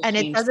Yes. just And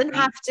it change the doesn't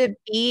have game. to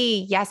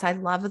be, yes, I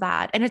love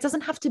that. And it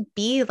doesn't have to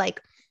be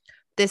like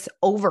this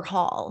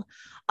overhaul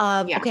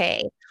of, Yeah,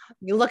 okay,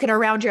 you're looking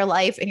around your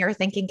life and you're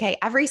thinking, okay,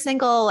 every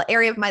single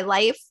area of my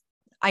life,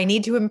 I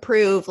need to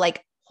improve.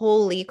 Like,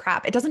 holy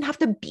crap. It doesn't have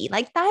to be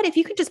like that. If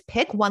you can just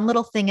pick one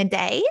little thing a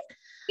day,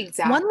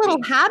 one little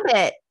exactly.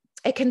 habit,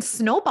 it can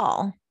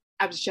snowball.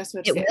 I was just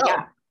about to It say, will.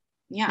 yeah,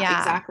 yeah, Yeah.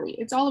 exactly.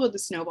 It's all about the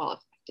snowball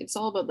effect. It's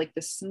all about like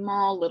the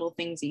small little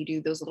things that you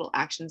do, those little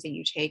actions that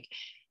you take,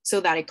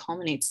 so that it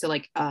culminates to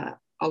like a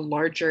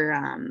larger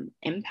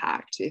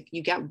impact. If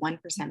you get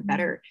 1% Mhm.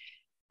 better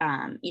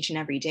each and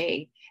every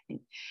day.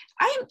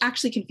 I am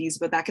actually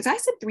confused about that, because I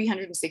said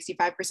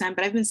 365%,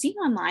 but I've been seeing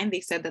online,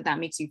 they said that that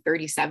makes you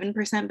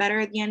 37% better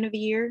at the end of the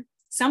year.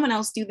 Someone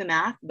else do the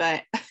math,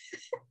 but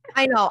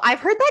I know. I've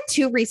heard that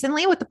too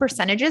recently with the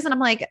percentages. And I'm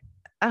like,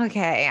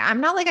 okay, I'm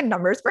not like a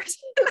numbers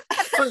person.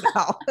 I don't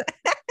know.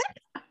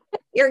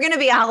 You're going to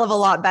be a hell of a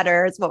lot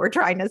better, is what we're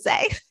trying to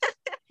say.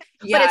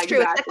 But yeah, it's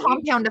true. It's a exactly.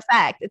 compound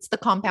effect. It's the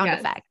compound Yes,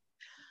 effect.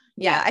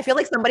 Yeah. I yes. feel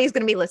like somebody's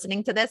going to be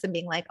listening to this and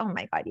being like, oh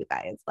my God, you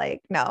guys,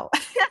 like, no,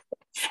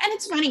 And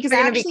it's funny because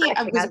they're going to be I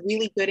correcting was us.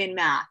 really good in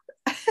math.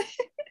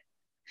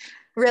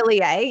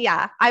 Really, eh?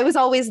 Yeah. I was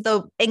always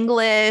the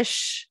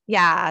English.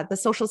 Yeah. The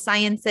social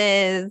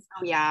sciences.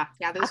 Oh yeah,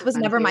 yeah, those Math are was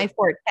fun never too. my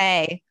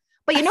forte.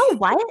 But you know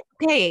what?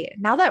 Okay.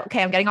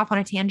 Okay, I'm getting off on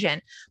a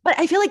tangent, but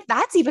I feel like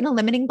that's even a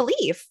limiting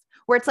belief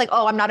where it's like,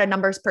 oh, I'm not a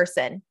numbers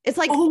person. It's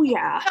like, Oh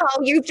yeah.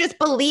 no, you've just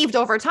believed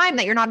over time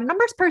that you're not a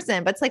numbers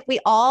person, but it's like we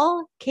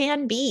all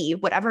can be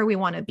whatever we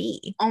want to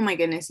be. Oh my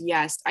goodness,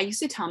 yes. I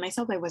used to tell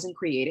myself I wasn't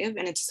creative,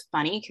 and it's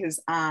funny because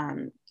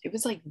it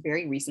was like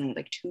very recently,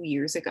 like 2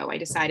 years ago, I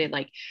decided,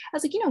 like, I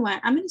was like, you know what,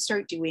 I'm gonna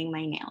start doing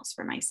my nails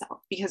for myself,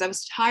 because I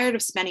was tired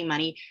of spending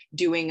money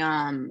doing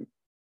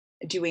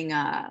like, going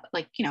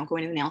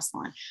to the nail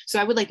salon. So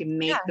I would like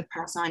make Yeah. the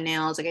press on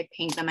nails, like I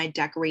paint them, I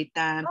decorate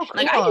them, Oh,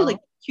 like I do like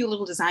cool. cute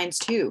little designs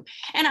too.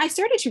 And I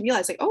started to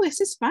realize like, oh,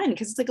 this is fun,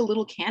 because it's like a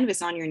little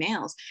canvas on your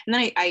nails. And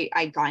then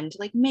I got into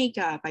like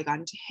makeup, I got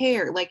into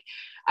hair, like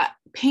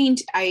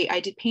paint. I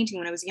did painting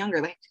when I was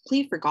younger, like I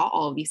completely forgot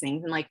all of these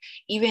things. And like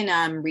even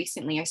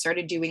recently I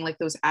started doing like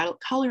those adult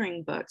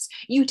coloring books.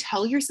 You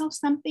tell yourself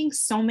something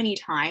so many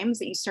times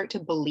that you start to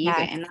believe it,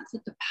 Yes. and that's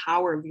like the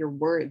power of your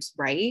words,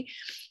 right?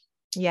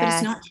 But it's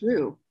Yes. not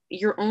true.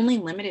 You're only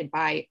limited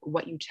by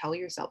what you tell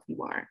yourself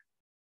you are.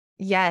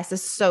 Yes.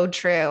 It's so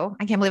true.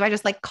 I can't believe I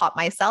just like caught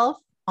myself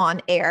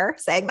on air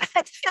saying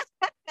that.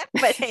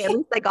 But hey, at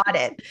least I got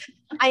it.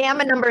 I am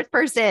a numbers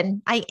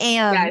person. I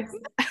am. Yes.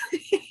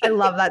 I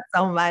love that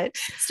so much.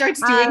 Starts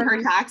doing her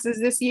Um, taxes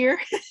this year.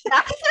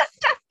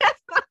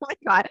 oh my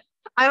God.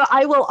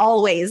 I will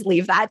always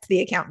leave that to the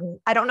accountant.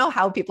 I don't know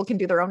how people can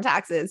do their own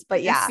taxes,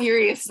 but yeah.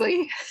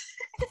 Seriously.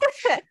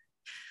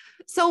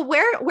 So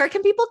where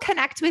can people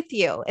connect with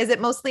you? Is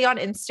it mostly on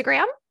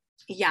Instagram?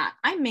 Yeah,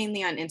 I'm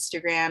mainly on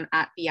Instagram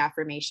at the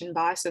affirmation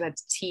boss. So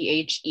that's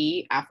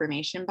THE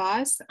affirmation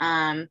boss.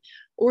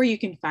 Or you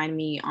can find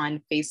me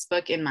on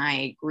Facebook in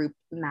my group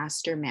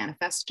Master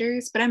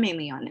Manifestors, but I'm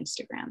mainly on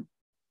Instagram.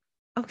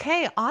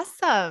 Okay,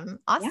 awesome. Yeah.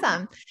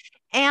 Awesome.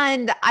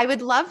 And I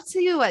would love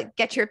to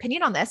get your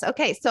opinion on this.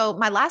 Okay, so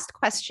my last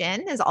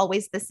question is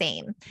always the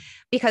same,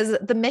 because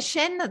the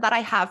mission that I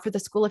have for the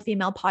School of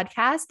Female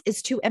podcast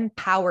is to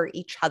empower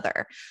each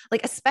other.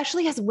 Like,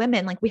 especially as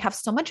women, like we have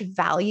so much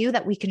value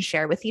that we can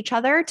share with each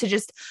other to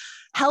just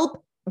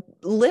help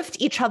lift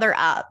each other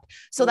up.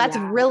 So that's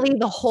really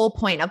the whole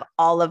point of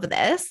all of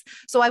this.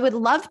 So I would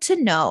love to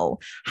know,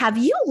 have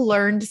you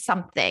learned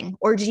something,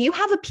 or do you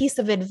have a piece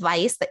of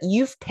advice that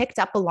you've picked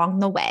up along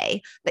the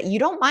way that you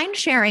don't mind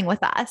sharing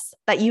with us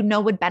that you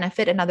know would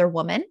benefit another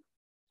woman?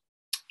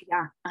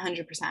 Yeah,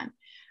 100%.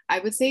 I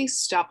would say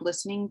stop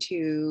listening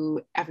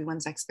to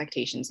everyone's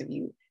expectations of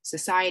you,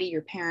 society,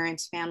 your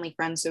parents, family,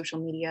 friends, social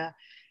media.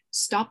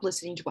 Stop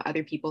listening to what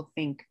other people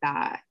think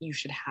that you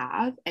should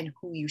have and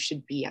who you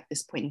should be at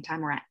this point in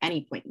time or at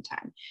any point in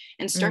time,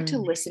 and start to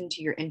listen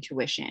to your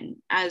intuition.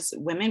 As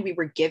women, we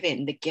were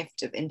given the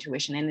gift of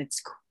intuition, and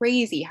it's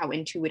crazy how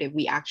intuitive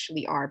we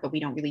actually are, but we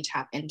don't really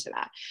tap into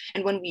that.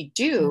 And when we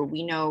do,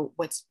 we know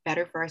what's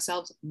better for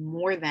ourselves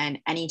more than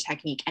any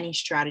technique, any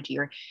strategy,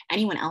 or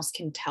anyone else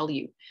can tell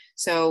you.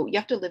 So you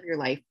have to live your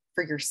life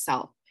for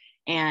yourself.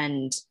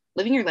 And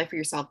living your life for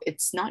yourself,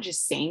 it's not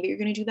just saying that you're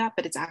going to do that,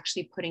 but it's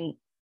actually putting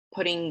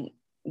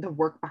the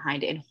work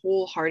behind it and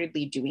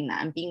wholeheartedly doing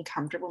that and being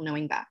comfortable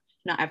knowing that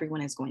not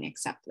everyone is going to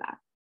accept that.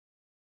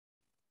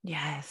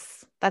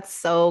 Yes, that's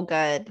so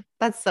good.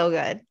 That's so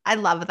good. I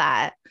love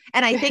that.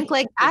 And I think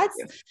like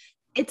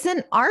it's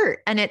an art,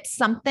 and it's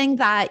something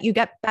that you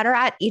get better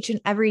at each and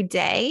every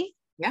day.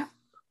 Yeah.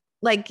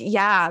 Like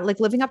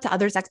living up to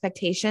others'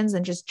 expectations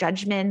and just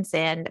judgments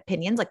and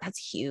opinions, like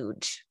that's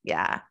huge.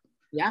 Yeah.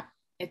 Yeah.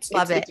 It's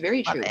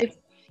very true.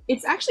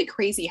 It's actually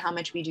crazy how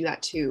much we do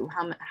that too.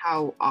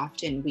 How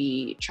often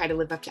we try to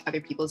live up to other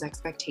people's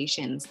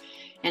expectations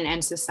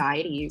and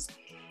societies.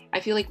 I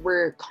feel like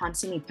we're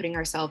constantly putting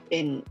ourselves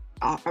in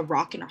a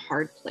rock and a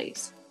hard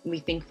place. We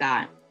think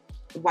that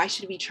why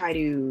should we try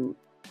to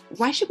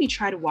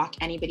walk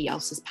anybody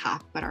else's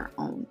path but our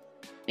own?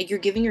 Like, you're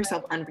giving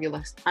yourself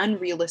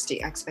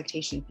unrealistic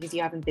expectations because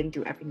you haven't been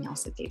through everything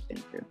else that they've been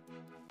through.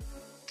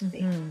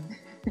 Mm-hmm.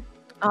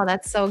 Oh,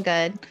 that's so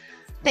good.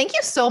 Thank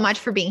you so much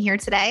for being here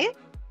today.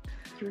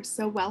 You're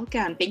so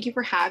welcome. Thank you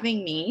for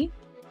having me.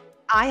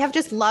 I have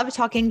just loved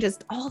talking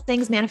just all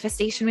things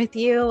manifestation with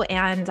you.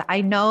 And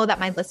I know that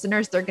my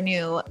listeners, they're going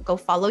to go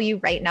follow you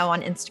right now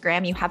on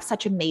Instagram. You have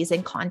such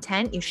amazing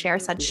content. You share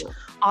such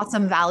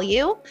awesome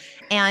value.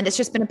 And it's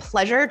just been a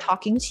pleasure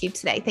talking to you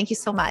today. Thank you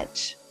so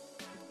much.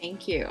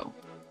 Thank you.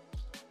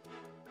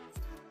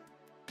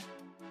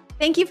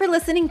 Thank you for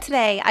listening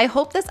today. I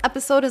hope this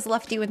episode has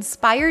left you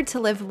inspired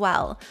to live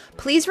well.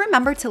 Please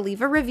remember to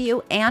leave a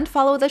review and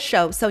follow the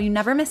show so you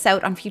never miss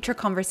out on future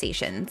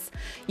conversations.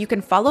 You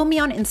can follow me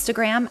on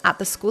Instagram at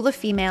The School of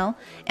Female,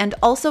 and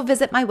also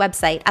visit my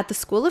website at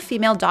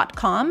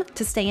theschooloffemale.com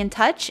to stay in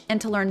touch and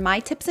to learn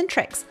my tips and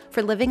tricks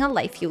for living a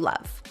life you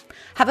love.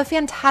 Have a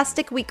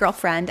fantastic week,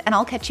 girlfriend, and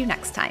I'll catch you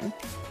next time.